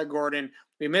 took Kyler Gordon.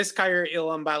 We missed Kyer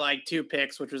Elam by like 2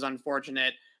 picks, which was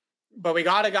unfortunate. But we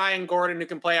got a guy in Gordon who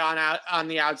can play on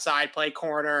the outside, play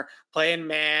corner, play in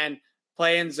man,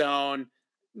 play in zone.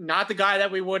 Not the guy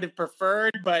that we would have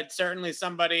preferred, but certainly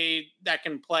somebody that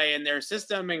can play in their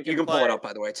system and you can pull it up,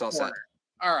 by the way. It's all set.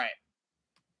 All right.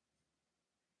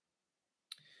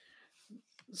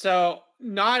 So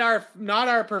not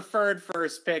our preferred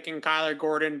first pick in Kyler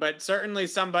Gordon, but certainly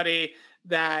somebody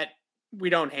that we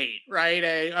don't hate, right?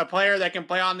 A player that can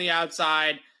play on the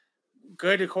outside,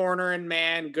 good corner and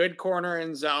man, good corner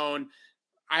and zone.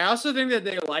 I also think that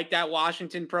they like that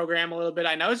Washington program a little bit.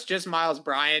 I know it's just Miles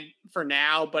Bryant for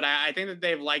now, but I think that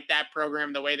they've liked that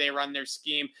program, the way they run their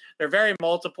scheme. They're very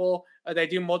multiple. They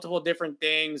do multiple different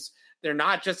things. They're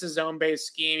not just a zone-based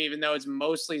scheme, even though it's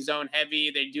mostly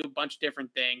zone-heavy. They do a bunch of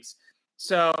different things.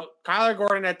 So Kyler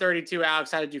Gordon at 32,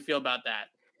 Alex, how did you feel about that?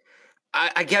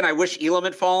 I wish Elam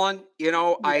had fallen.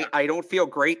 I don't feel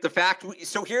great. The fact –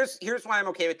 so here's why I'm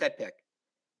okay with that pick.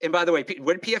 And by the way,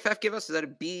 what did PFF give us? Is that a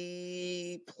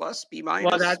B plus, B minus?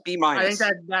 Well, that's B minus. I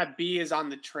think that B is on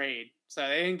the trade, so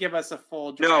they didn't give us a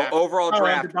full draft. No, overall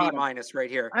draft B minus right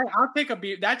here. I'll take a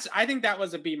B. I think that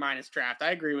was a B minus draft.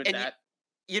 I agree with that.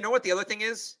 You know what the other thing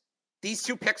is? These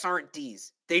 2 picks aren't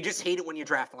D's. They just hate it when you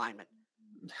draft linemen.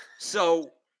 So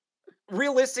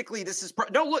realistically, this is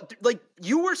look, like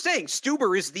you were saying,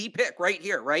 Stuber is the pick right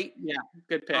here, right? Yeah,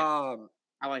 good pick.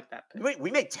 I like that pick. We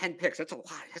made 10 picks. That's a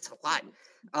lot.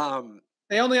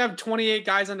 They only have 28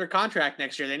 guys under contract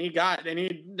next year. They're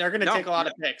going to take a lot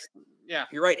of picks. Yeah.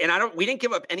 You're right. And we didn't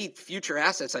give up any future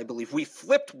assets, I believe. We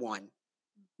flipped one.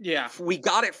 Yeah. We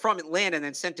got it from Atlanta and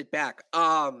then sent it back.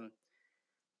 The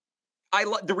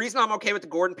reason I'm okay with the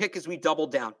Gordon pick is we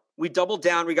doubled down. We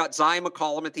got Zion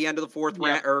McCollum at the end of the 4th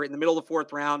round, or in the middle of the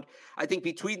 4th round. I think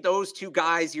between those 2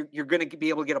 guys, you're going to be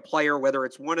able to get a player, whether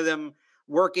it's one of them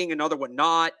working, another one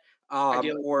not. Or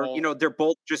they're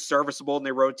both just serviceable and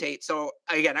they rotate. So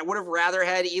again, I would have rather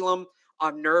had Elam.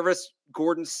 I'm nervous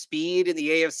Gordon's speed in the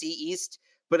AFC East,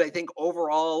 but I think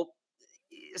overall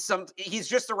he's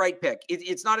just the right pick.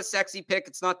 It's not a sexy pick.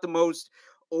 It's not the most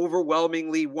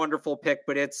overwhelmingly wonderful pick,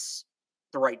 but it's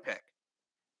the right pick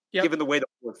given the way the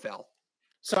board fell.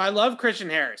 So I love Christian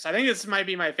Harris. I think this might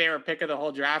be my favorite pick of the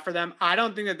whole draft for them. I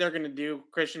don't think that they're going to do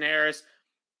Christian Harris.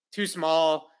 Too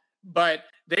small. But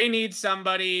they need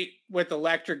somebody with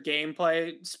electric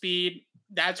gameplay speed.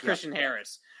 That's Christian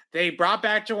Harris. They brought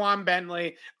back Jawan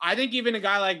Bentley. I think even a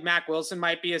guy like Mac Wilson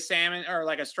might be a salmon or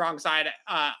like a strong side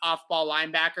off-ball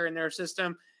linebacker in their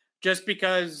system just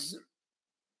because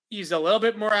he's a little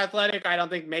bit more athletic. I don't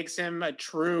think makes him a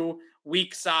true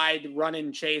weak side run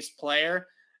and chase player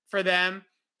for them.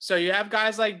 So you have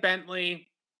guys like Bentley.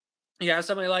 You have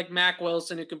somebody like Mac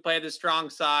Wilson who can play the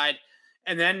strong side.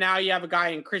 And then now you have a guy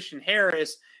in Christian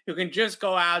Harris who can just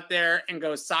go out there and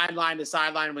go sideline to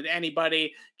sideline with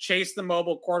anybody, chase the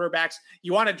mobile quarterbacks.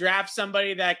 You want to draft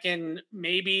somebody that can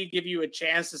maybe give you a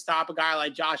chance to stop a guy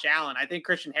like Josh Allen. I think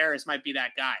Christian Harris might be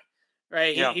that guy,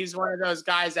 right? Yeah. He's one of those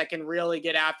guys that can really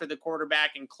get after the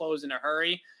quarterback and close in a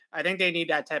hurry. I think they need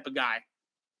that type of guy.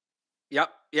 Yep.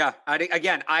 Yeah.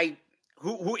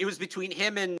 Who it was between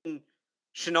him and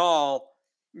Chenal.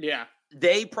 Yeah.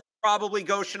 They probably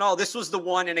go Chenal. This was the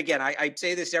one. And again, I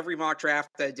say this every mock draft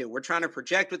that I do. We're trying to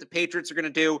project what the Patriots are going to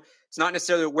do. It's not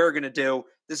necessarily what we're going to do.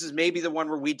 This is maybe the one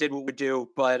where we did what we do.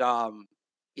 But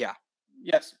yeah.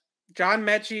 Yes. John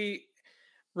Mechie,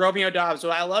 Romeo Dobbs.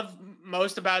 What I love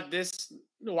most about this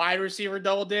wide receiver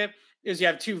double dip is you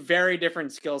have two very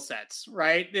different skill sets,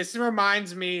 right? This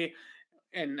reminds me,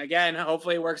 and again,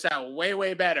 hopefully it works out way,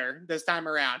 way better this time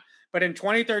around. But in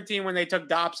 2013, when they took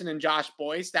Dobson and Josh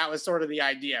Boyce, that was sort of the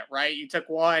idea, right? You took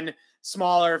one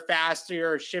smaller,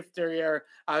 faster, shiftier,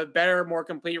 better, more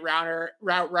complete route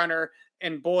runner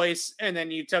in Boyce, and then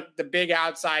you took the big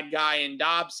outside guy in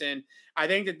Dobson. I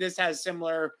think that this has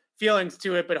similar feelings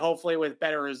to it, but hopefully with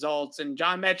better results. And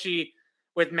John Mechie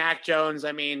with Mac Jones,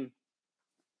 I mean,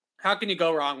 how can you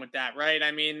go wrong with that, right?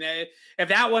 I mean, if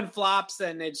that one flops,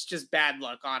 then it's just bad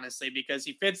luck, honestly, because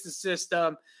he fits the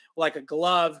system like a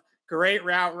glove. Great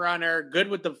route runner, good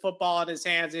with the football in his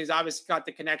hands, and he's obviously got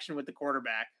the connection with the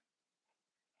quarterback.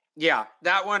 Yeah,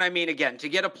 that one. I mean, again, to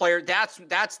get a player,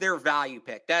 that's their value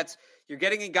pick. You're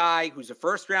getting a guy who's a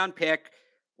first round pick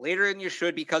later than you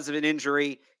should because of an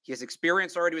injury. He has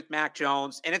experience already with Mac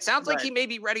Jones, and it sounds like he may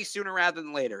be ready sooner rather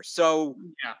than later. So,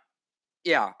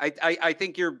 yeah, I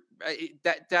think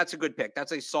that's a good pick.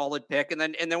 That's a solid pick. And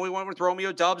then we went with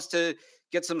Romeo Doubs to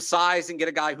get some size and get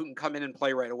a guy who can come in and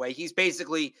play right away. He's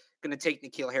basically going to take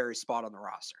N'Keal Harry's spot on the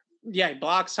roster. Yeah, he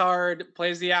blocks hard,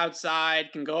 plays the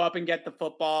outside, can go up and get the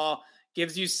football,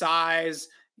 gives you size.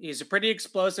 He's a pretty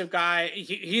explosive guy.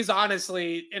 He's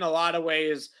honestly, in a lot of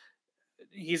ways,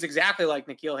 he's exactly like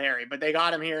N'Keal Harry, but they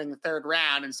got him here in the third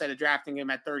round instead of drafting him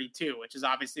at 32, which is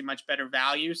obviously much better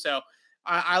value. So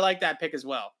I like that pick as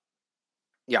well.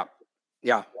 Yeah.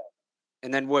 Yeah.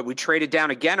 And then we traded down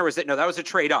again, or is it? No, that was a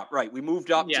trade up, right? We moved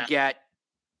up to get,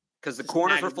 because the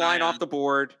corners were flying off the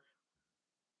board.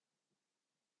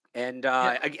 And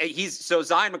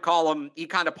Zion McCollum, he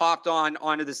kind of popped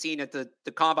onto the scene at the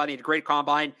combine. He had a great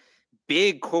combine,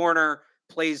 big corner,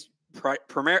 plays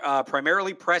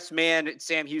primarily press man at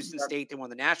Sam Houston State. They won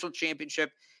the national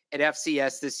championship at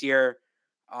FCS this year.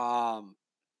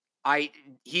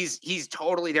 He's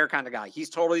totally their kind of guy. He's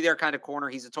totally their kind of corner.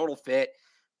 He's a total fit.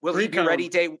 Will he be ready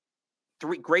day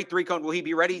three? Great three cone. Will he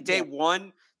be ready day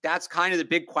one? That's kind of the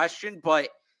big question, but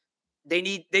they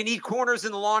need corners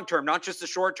in the long term, not just the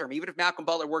short term. Even if Malcolm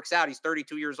Butler works out, he's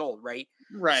 32 years old, right?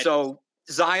 Right. So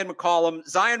Zion McCollum,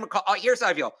 here's how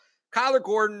I feel. Kyler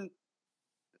Gordon,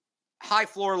 high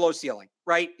floor, low ceiling,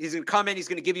 right? He's going to come in. He's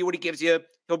going to give you what he gives you.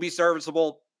 He'll be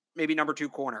serviceable, maybe number 2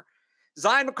 corner.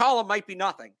 Zion McCollum might be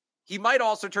nothing. He might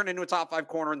also turn into a top 5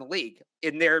 corner in the league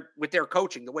with their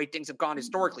coaching, the way things have gone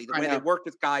historically, the way they worked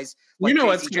with guys. Like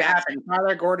what's going to happen.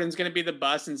 Kyler Gordon's going to be the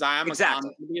bust, and Zion McCollum's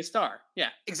going to be a star. Yeah,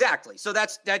 exactly. So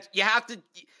that's you have to.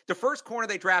 The first corner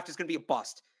they draft is going to be a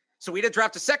bust. So we had to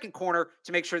draft a second corner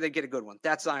to make sure they get a good one.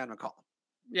 That's Zion McCollum.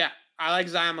 Yeah, I like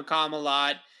Zion McCollum a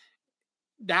lot.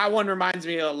 That one reminds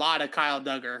me a lot of Kyle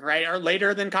Duggar, right? Or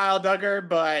later than Kyle Duggar,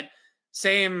 but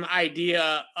same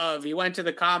idea of he went to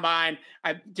the combine.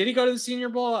 Did he go to the Senior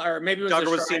Bowl, or maybe it was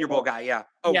Duggar was Senior Bowl guy? Yeah.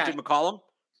 Oh, yeah. Did McCollum?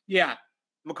 Yeah.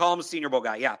 McCollum's Senior Bowl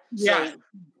guy. Yeah. Yeah. So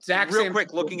Zach, real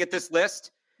quick, looking at this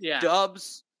list. Yeah.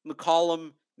 Doubs,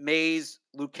 McCollum, Mays,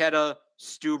 Lucetta,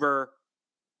 Stuber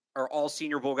are all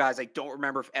Senior Bowl guys. I don't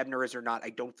remember if Ebner is or not.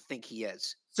 I don't think he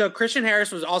is. So Christian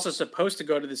Harris was also supposed to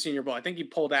go to the Senior Bowl. I think he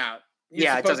pulled out.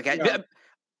 Yeah, it doesn't count.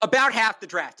 About half the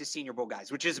draft is Senior Bowl guys,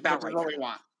 which is about right. What we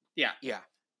want. Yeah. Yeah.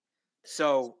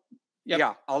 So,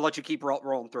 yeah, I'll let you keep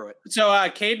rolling through it. So,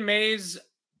 Cade Mays,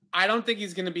 I don't think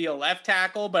he's going to be a left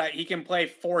tackle, but he can play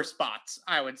 4 spots,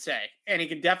 I would say. And he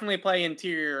can definitely play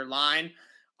interior line.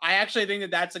 I actually think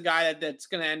that that's a guy that's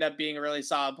going to end up being a really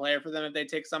solid player for them if they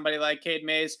take somebody like Cade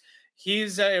Mays.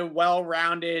 He's a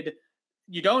well-rounded.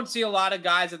 You don't see a lot of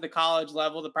guys at the college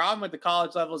level. The problem with the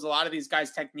college level is a lot of these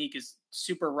guys' technique is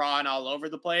super raw and all over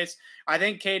the place. I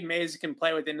think Cade Mays can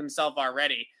play within himself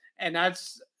already. And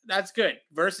that's good.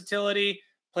 Versatility,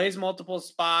 plays multiple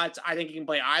spots. I think he can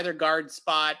play either guard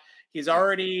spot. He's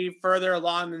already further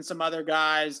along than some other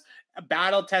guys.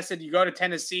 Battle tested. You go to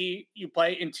Tennessee, you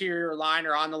play interior line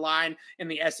or on the line in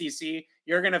the SEC,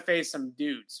 you're going to face some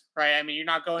dudes, right? I mean, you're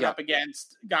not going up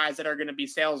against guys that are going to be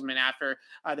salesmen after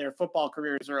their football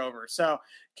careers are over. So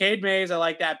Cade Mays, I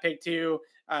like that pick too.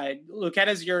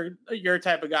 Lucetta's your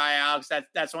type of guy, Alex.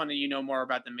 That's one that you know more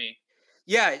about than me.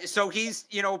 Yeah, so he's,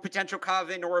 potential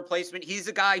Covin or replacement. He's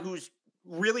a guy who's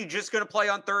really just going to play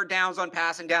on third downs, on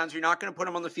passing downs. You're not going to put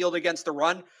him on the field against the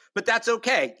run, but that's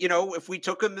okay. If we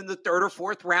took him in the 3rd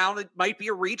or 4th round, it might be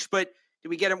a reach, but Did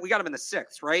we get him? We got him in the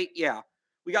 6th, right? Yeah.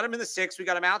 We got him in the 6th. We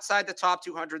got him outside the top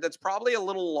 200. That's probably a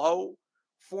little low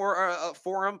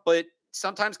for him, but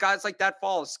sometimes guys like that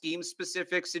fall. Scheme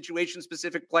specific, situation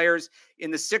specific players in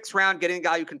the 6th round, getting a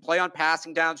guy who can play on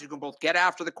passing downs, who can both get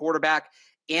after the quarterback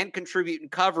and contribute in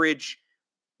coverage.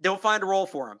 They'll find a role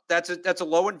for him. That's a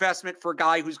low investment for a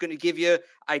guy who's going to give you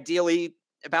ideally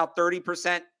about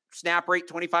 30% snap rate,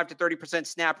 25 to 30%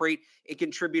 snap rate, and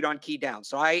contribute on key downs.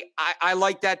 So I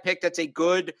like that pick. That's a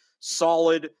good,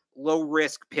 solid, low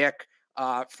risk pick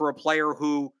for a player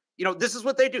who, this is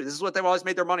what they do. This is what they've always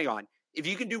made their money on. If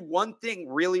you can do one thing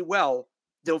really well,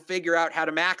 they'll figure out how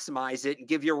to maximize it and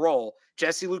give you a role.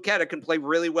 Jesse Luketa can play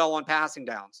really well on passing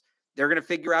downs. They're going to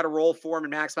figure out a role for him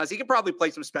and maximize. He can probably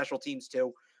play some special teams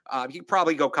too. He can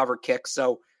probably go cover kicks.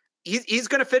 So he's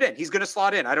going to fit in. He's going to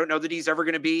slot in. I don't know that he's ever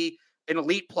going to be an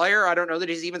elite player. I don't know that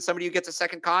he's even somebody who gets a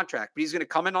second contract, but he's going to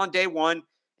come in on day one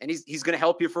and he's going to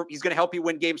help you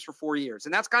win games for 4 years.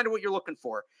 And that's kind of what you're looking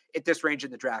for at this range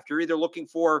in the draft. You're either looking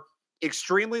for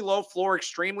extremely low floor,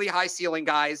 extremely high ceiling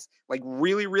guys, like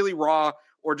really, really raw,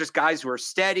 or just guys who are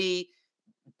steady,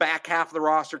 back half of the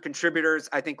roster contributors.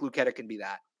 I think Luketa can be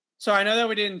that. So I know that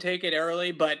we didn't take it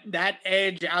early, but that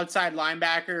edge outside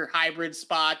linebacker hybrid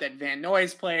spot that Van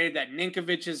Noy's played, that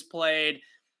Ninkovich has played,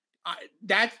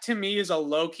 that to me is a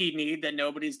low-key need that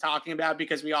nobody's talking about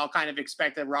because we all kind of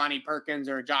expected Ronnie Perkins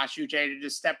or Josh Uche to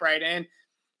just step right in.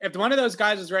 If one of those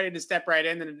guys was ready to step right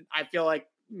in, then I feel like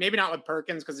maybe not with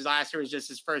Perkins because his last year was just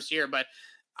his first year, but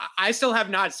I still have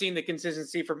not seen the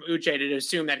consistency from Uche to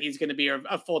assume that he's going to be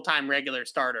a full-time regular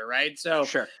starter, right? So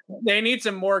sure, they need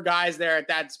some more guys there at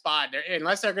that spot.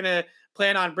 Unless they're going to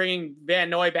plan on bringing Van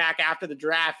Noy back after the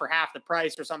draft for half the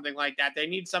price or something like that. They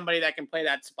need somebody that can play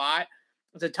that spot.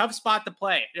 It's a tough spot to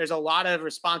play. There's a lot of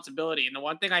responsibility. And the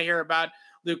one thing I hear about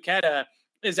Luketa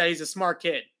is that he's a smart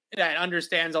kid that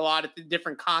understands a lot of the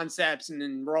different concepts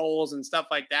and roles and stuff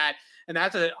like that. And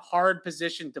that's a hard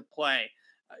position to play.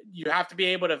 You have to be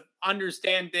able to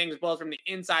understand things both from the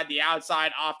inside, the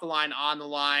outside, off the line, on the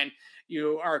line.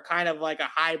 You are kind of like a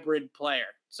hybrid player.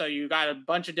 So you got a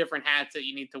bunch of different hats that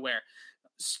you need to wear.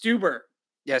 Stuber.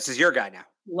 Yes, is your guy now.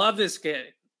 Love this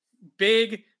kid.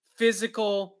 Big,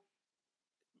 physical,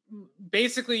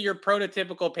 basically your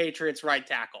prototypical Patriots right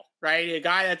tackle, right? A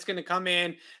guy that's going to come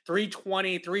in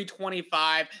 320,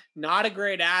 325, not a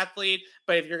great athlete,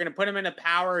 but if you're going to put him in a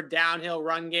power downhill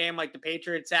run game like the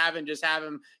Patriots have and just have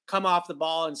him come off the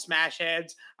ball and smash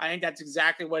heads, I think that's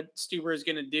exactly what Stuber is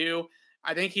going to do.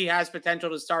 I think he has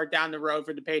potential to start down the road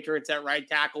for the Patriots at right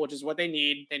tackle, which is what they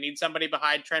need. They need somebody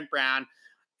behind Trent Brown.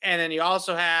 And then you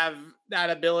also have that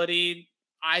ability,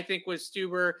 I think, with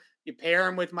Stuber. You pair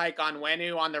him with Mike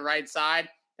Onwenu on the right side.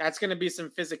 That's going to be some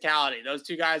physicality. Those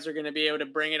two guys are going to be able to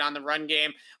bring it on the run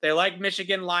game. They like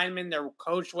Michigan linemen. They're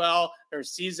coached well. They're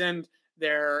seasoned.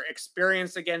 They're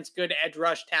experienced against good edge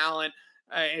rush talent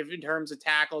in terms of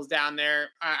tackles down there.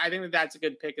 I think that that's a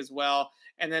good pick as well.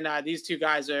 And then these two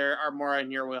guys are more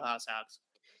in your wheelhouse, Alex.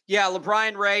 Yeah,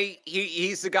 LeBron Ray,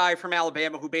 he's the guy from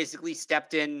Alabama who basically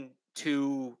stepped in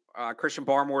to Christian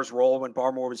Barmore's role when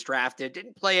Barmore was drafted.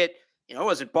 Didn't play it, it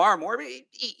wasn't Barmore, but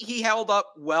he held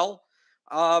up well.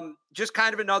 Just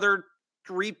kind of another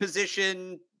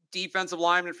three-position defensive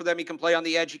lineman for them. He can play on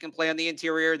the edge. He can play on the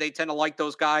interior. They tend to like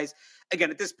those guys. Again,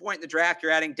 at this point in the draft,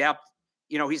 you're adding depth.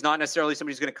 He's not necessarily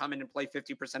somebody who's going to come in and play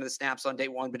 50% of the snaps on day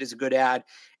one, but is a good ad.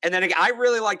 And then again, I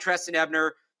really like Treston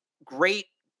Ebner. Great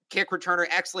kick returner,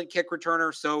 excellent kick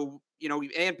returner. So,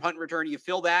 and punt return, you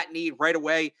fill that need right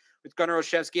away with Gunnar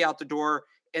Olszewski out the door.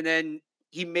 And then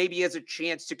he maybe has a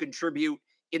chance to contribute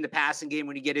in the passing game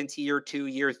when you get into year 2,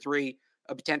 year 3,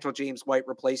 a potential James White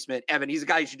replacement. Evan, he's a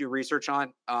guy you should do research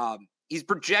on. He's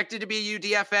projected to be a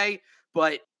UDFA,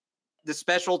 but the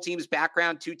special teams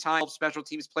background, 2-time special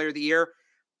teams player of the year,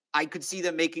 I could see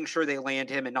them making sure they land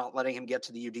him and not letting him get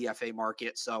to the UDFA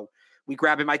market. So we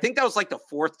grab him. I think that was like the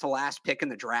 4th to last pick in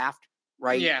the draft,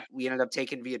 right? Yeah. We ended up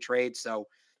taking via trade. So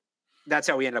that's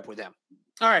how we end up with him.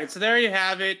 All right, so there you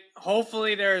have it.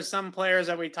 Hopefully there are some players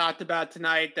that we talked about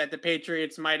tonight that the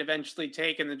Patriots might eventually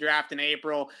take in the draft in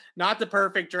April. Not the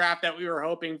perfect draft that we were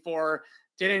hoping for.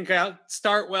 Didn't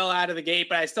start well out of the gate,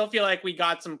 but I still feel like we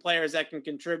got some players that can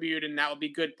contribute, and that would be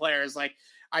good players. Like,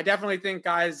 I definitely think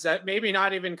guys that maybe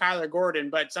not even Kyler Gordon,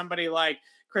 but somebody like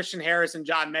Christian Harris and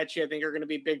John Mechie, I think are going to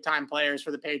be big-time players for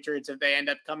the Patriots if they end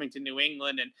up coming to New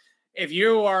England. And if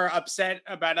you are upset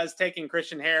about us taking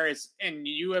Christian Harris and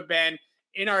you have been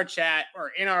in our chat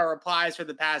or in our replies for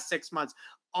the past 6 months,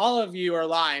 all of you are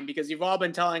lying because you've all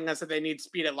been telling us that they need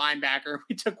speed at linebacker.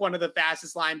 We took one of the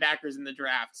fastest linebackers in the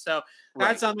draft. So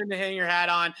that's something to hang your hat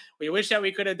on. We wish that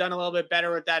we could have done a little bit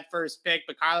better with that first pick,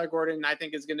 but Kyler Gordon, I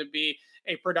think, is going to be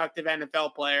a productive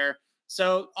NFL player.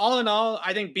 So all in all,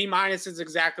 I think B- is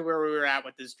exactly where we were at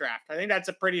with this draft. I think that's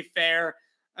a pretty fair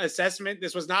assessment.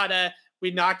 This was not we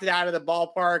knocked it out of the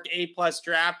ballpark, A+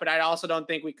 draft, but I also don't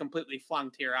think we completely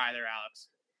flunked here either, Alex.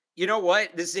 You know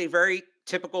what? This is a very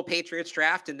typical Patriots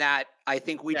draft in that I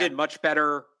think we did much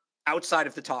better outside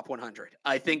of the top 100.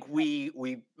 I think we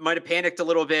might have panicked a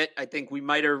little bit. I think we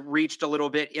might have reached a little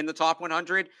bit in the top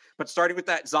 100, but starting with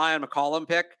that Zion McCollum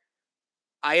pick,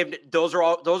 those are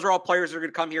all players that are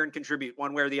going to come here and contribute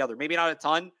one way or the other. Maybe not a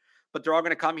ton, but they're all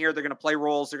going to come here. They're going to play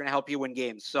roles. They're going to help you win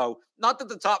games. So not that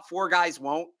the top 4 guys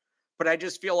won't, but I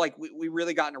just feel like we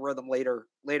really got in a rhythm later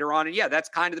on. And yeah, that's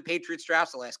kind of the Patriots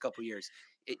drafts the last couple of years.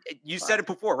 You said it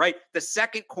before, right? The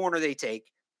second corner they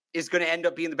take is going to end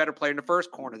up being the better player in the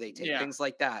first corner they take, things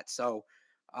like that. So,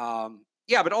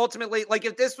 but ultimately, like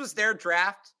if this was their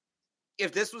draft,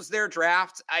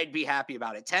 I'd be happy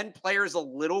about it. 10 players, a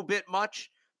little bit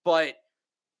much, but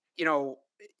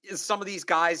some of these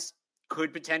guys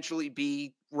could potentially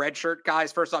be redshirt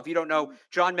guys. First off, you don't know.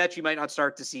 John Mechie might not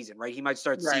start the season, right? He might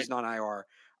start the season on IR.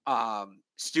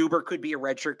 Stuber could be a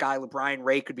redshirt guy. LeBron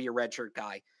Ray could be a redshirt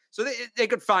guy. So they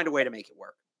could find a way to make it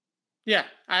work. Yeah,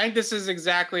 I think this is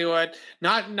exactly what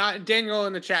not Daniel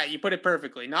in the chat. You put it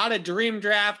perfectly. Not a dream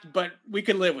draft, but we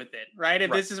could live with it, right?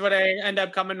 If this is what I end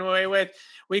up coming away with,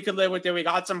 we could live with it. We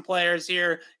got some players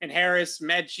here in Harris,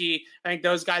 Mechie. I think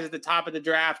those guys at the top of the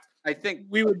draft, I think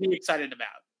we would be excited about.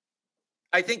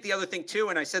 I think the other thing too,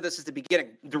 and I said this at the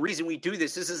beginning, the reason we do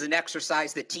this is an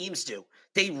exercise that teams do.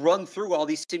 They run through all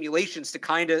these simulations to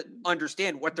kind of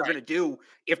understand what they're going to do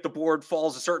if the board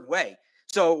falls a certain way.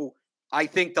 So I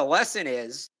think the lesson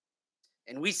is,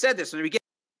 and we said this in the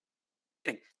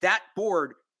beginning, that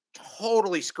board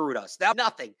totally screwed us. That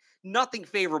nothing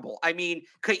favorable. I mean,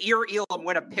 Ka'ir Elam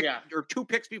went a pick or 2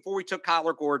 picks before we took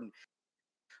Kyler Gordon.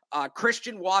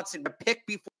 Christian Watson, a pick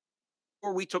before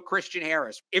we took Christian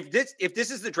Harris. If this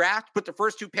is the draft, put the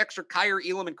first 2 picks are Ka'ir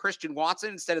Elam and Christian Watson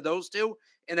instead of those 2,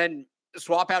 and then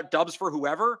swap out Dubs for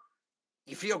whoever,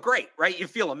 you feel great, right? You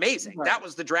feel amazing. Right. That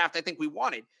was the draft I think we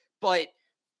wanted. But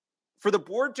for the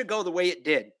board to go the way it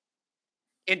did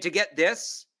and to get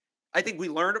this, I think we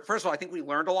learned, first of all, I think we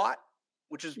learned a lot,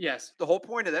 which is the whole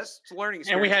point of this. It's a learning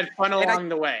experience. And we had fun along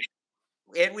the way.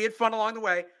 And we had fun along the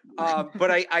way.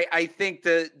 But I think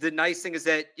the nice thing is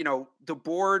that, the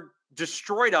board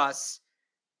destroyed us.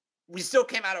 We still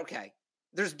came out okay.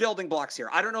 There's building blocks here.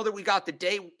 I don't know that we got the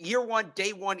day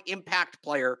one impact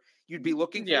player you'd be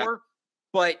looking for,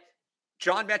 but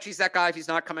John Mechie's that guy if he's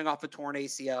not coming off a torn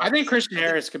ACL. I think Christian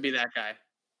Harris could be that guy.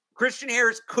 Christian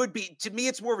Harris could be. To me,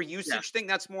 it's more of a usage thing.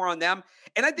 That's more on them.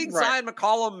 And I think Zion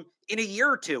McCollum in a year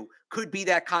or 2 could be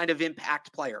that kind of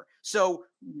impact player. So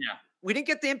we didn't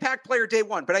get the impact player day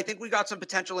one, but I think we got some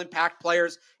potential impact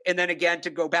players. And then again, to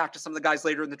go back to some of the guys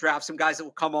later in the draft, some guys that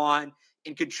will come on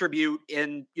and contribute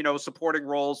in, supporting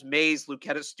roles, Mays,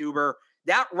 Lucetta Stuber,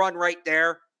 that run right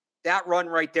there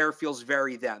feels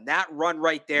very them. That run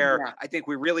right there, I think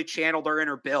we really channeled our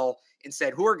inner Bill and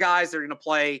said, who are guys that are going to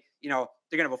play, they're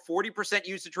going to have a 40%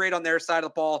 usage rate on their side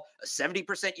of the ball, a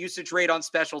 70% usage rate on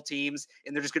special teams,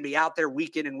 and they're just going to be out there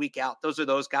week in and week out. Those are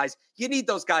those guys. You need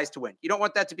those guys to win. You don't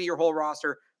want that to be your whole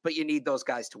roster, but you need those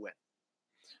guys to win.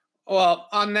 Well,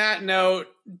 on that note,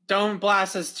 don't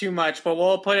blast us too much, but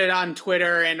we'll put it on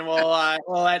Twitter and we'll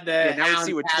let the now we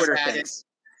see what Twitter thinks.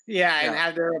 And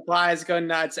have the replies go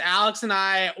nuts. Alex and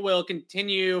I will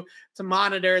continue to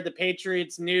monitor the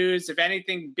Patriots news. If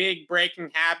anything big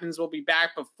breaking happens, we'll be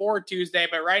back before Tuesday.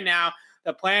 But right now,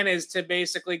 the plan is to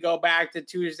basically go back to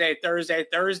Tuesday, Thursday.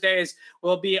 Thursdays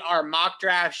will be our mock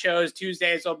draft shows.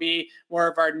 Tuesdays will be more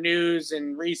of our news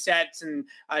and resets and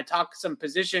talk some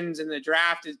positions in the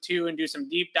draft too and do some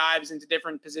deep dives into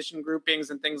different position groupings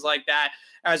and things like that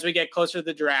as we get closer to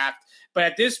the draft. But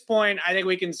at this point, I think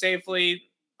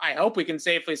I hope we can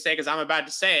safely say, because I'm about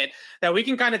to say it, that we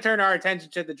can kind of turn our attention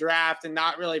to the draft and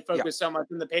not really focus so much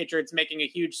on the Patriots making a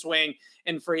huge swing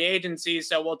in free agency.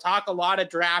 So we'll talk a lot of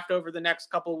draft over the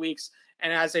next couple of weeks.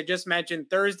 And as I just mentioned,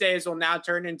 Thursdays will now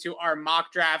turn into our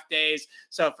mock draft days.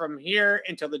 So from here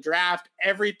until the draft,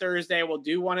 every Thursday, we'll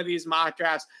do one of these mock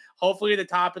drafts. Hopefully the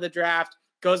top of the draft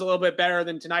goes a little bit better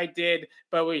than tonight did,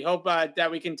 but we hope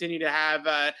that we continue to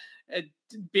have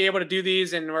be able to do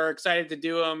these, and we're excited to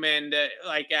do them. And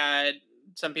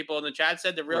some people in the chat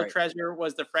said, the real treasure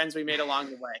was the friends we made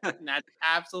along the way. And that's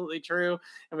absolutely true.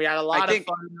 And we had a lot of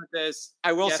fun with this.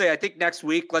 I will say, I think next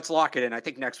week, let's lock it in. I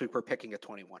think next week we're picking at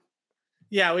 21.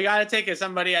 Yeah, we got to take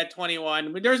somebody at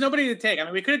 21. There's nobody to take. I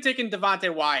mean, we could have taken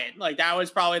Devontae Wyatt. Like, that was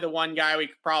probably the one guy we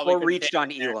probably could have reached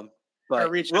on Elam.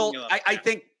 But I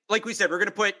think, like we said, we're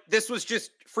going to this was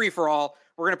just free for all.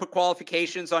 We're going to put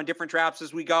qualifications on different drafts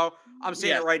as we go. I'm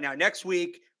saying it right now. Next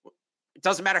week, it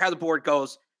doesn't matter how the board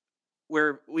goes.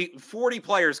 40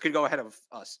 players could go ahead of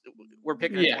us. We're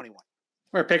picking at 21.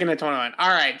 We're picking at 21. All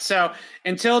right. So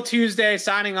until Tuesday,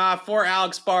 signing off for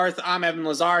Alex Barth, I'm Evan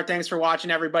Lazar. Thanks for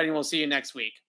watching, everybody, and we'll see you next week.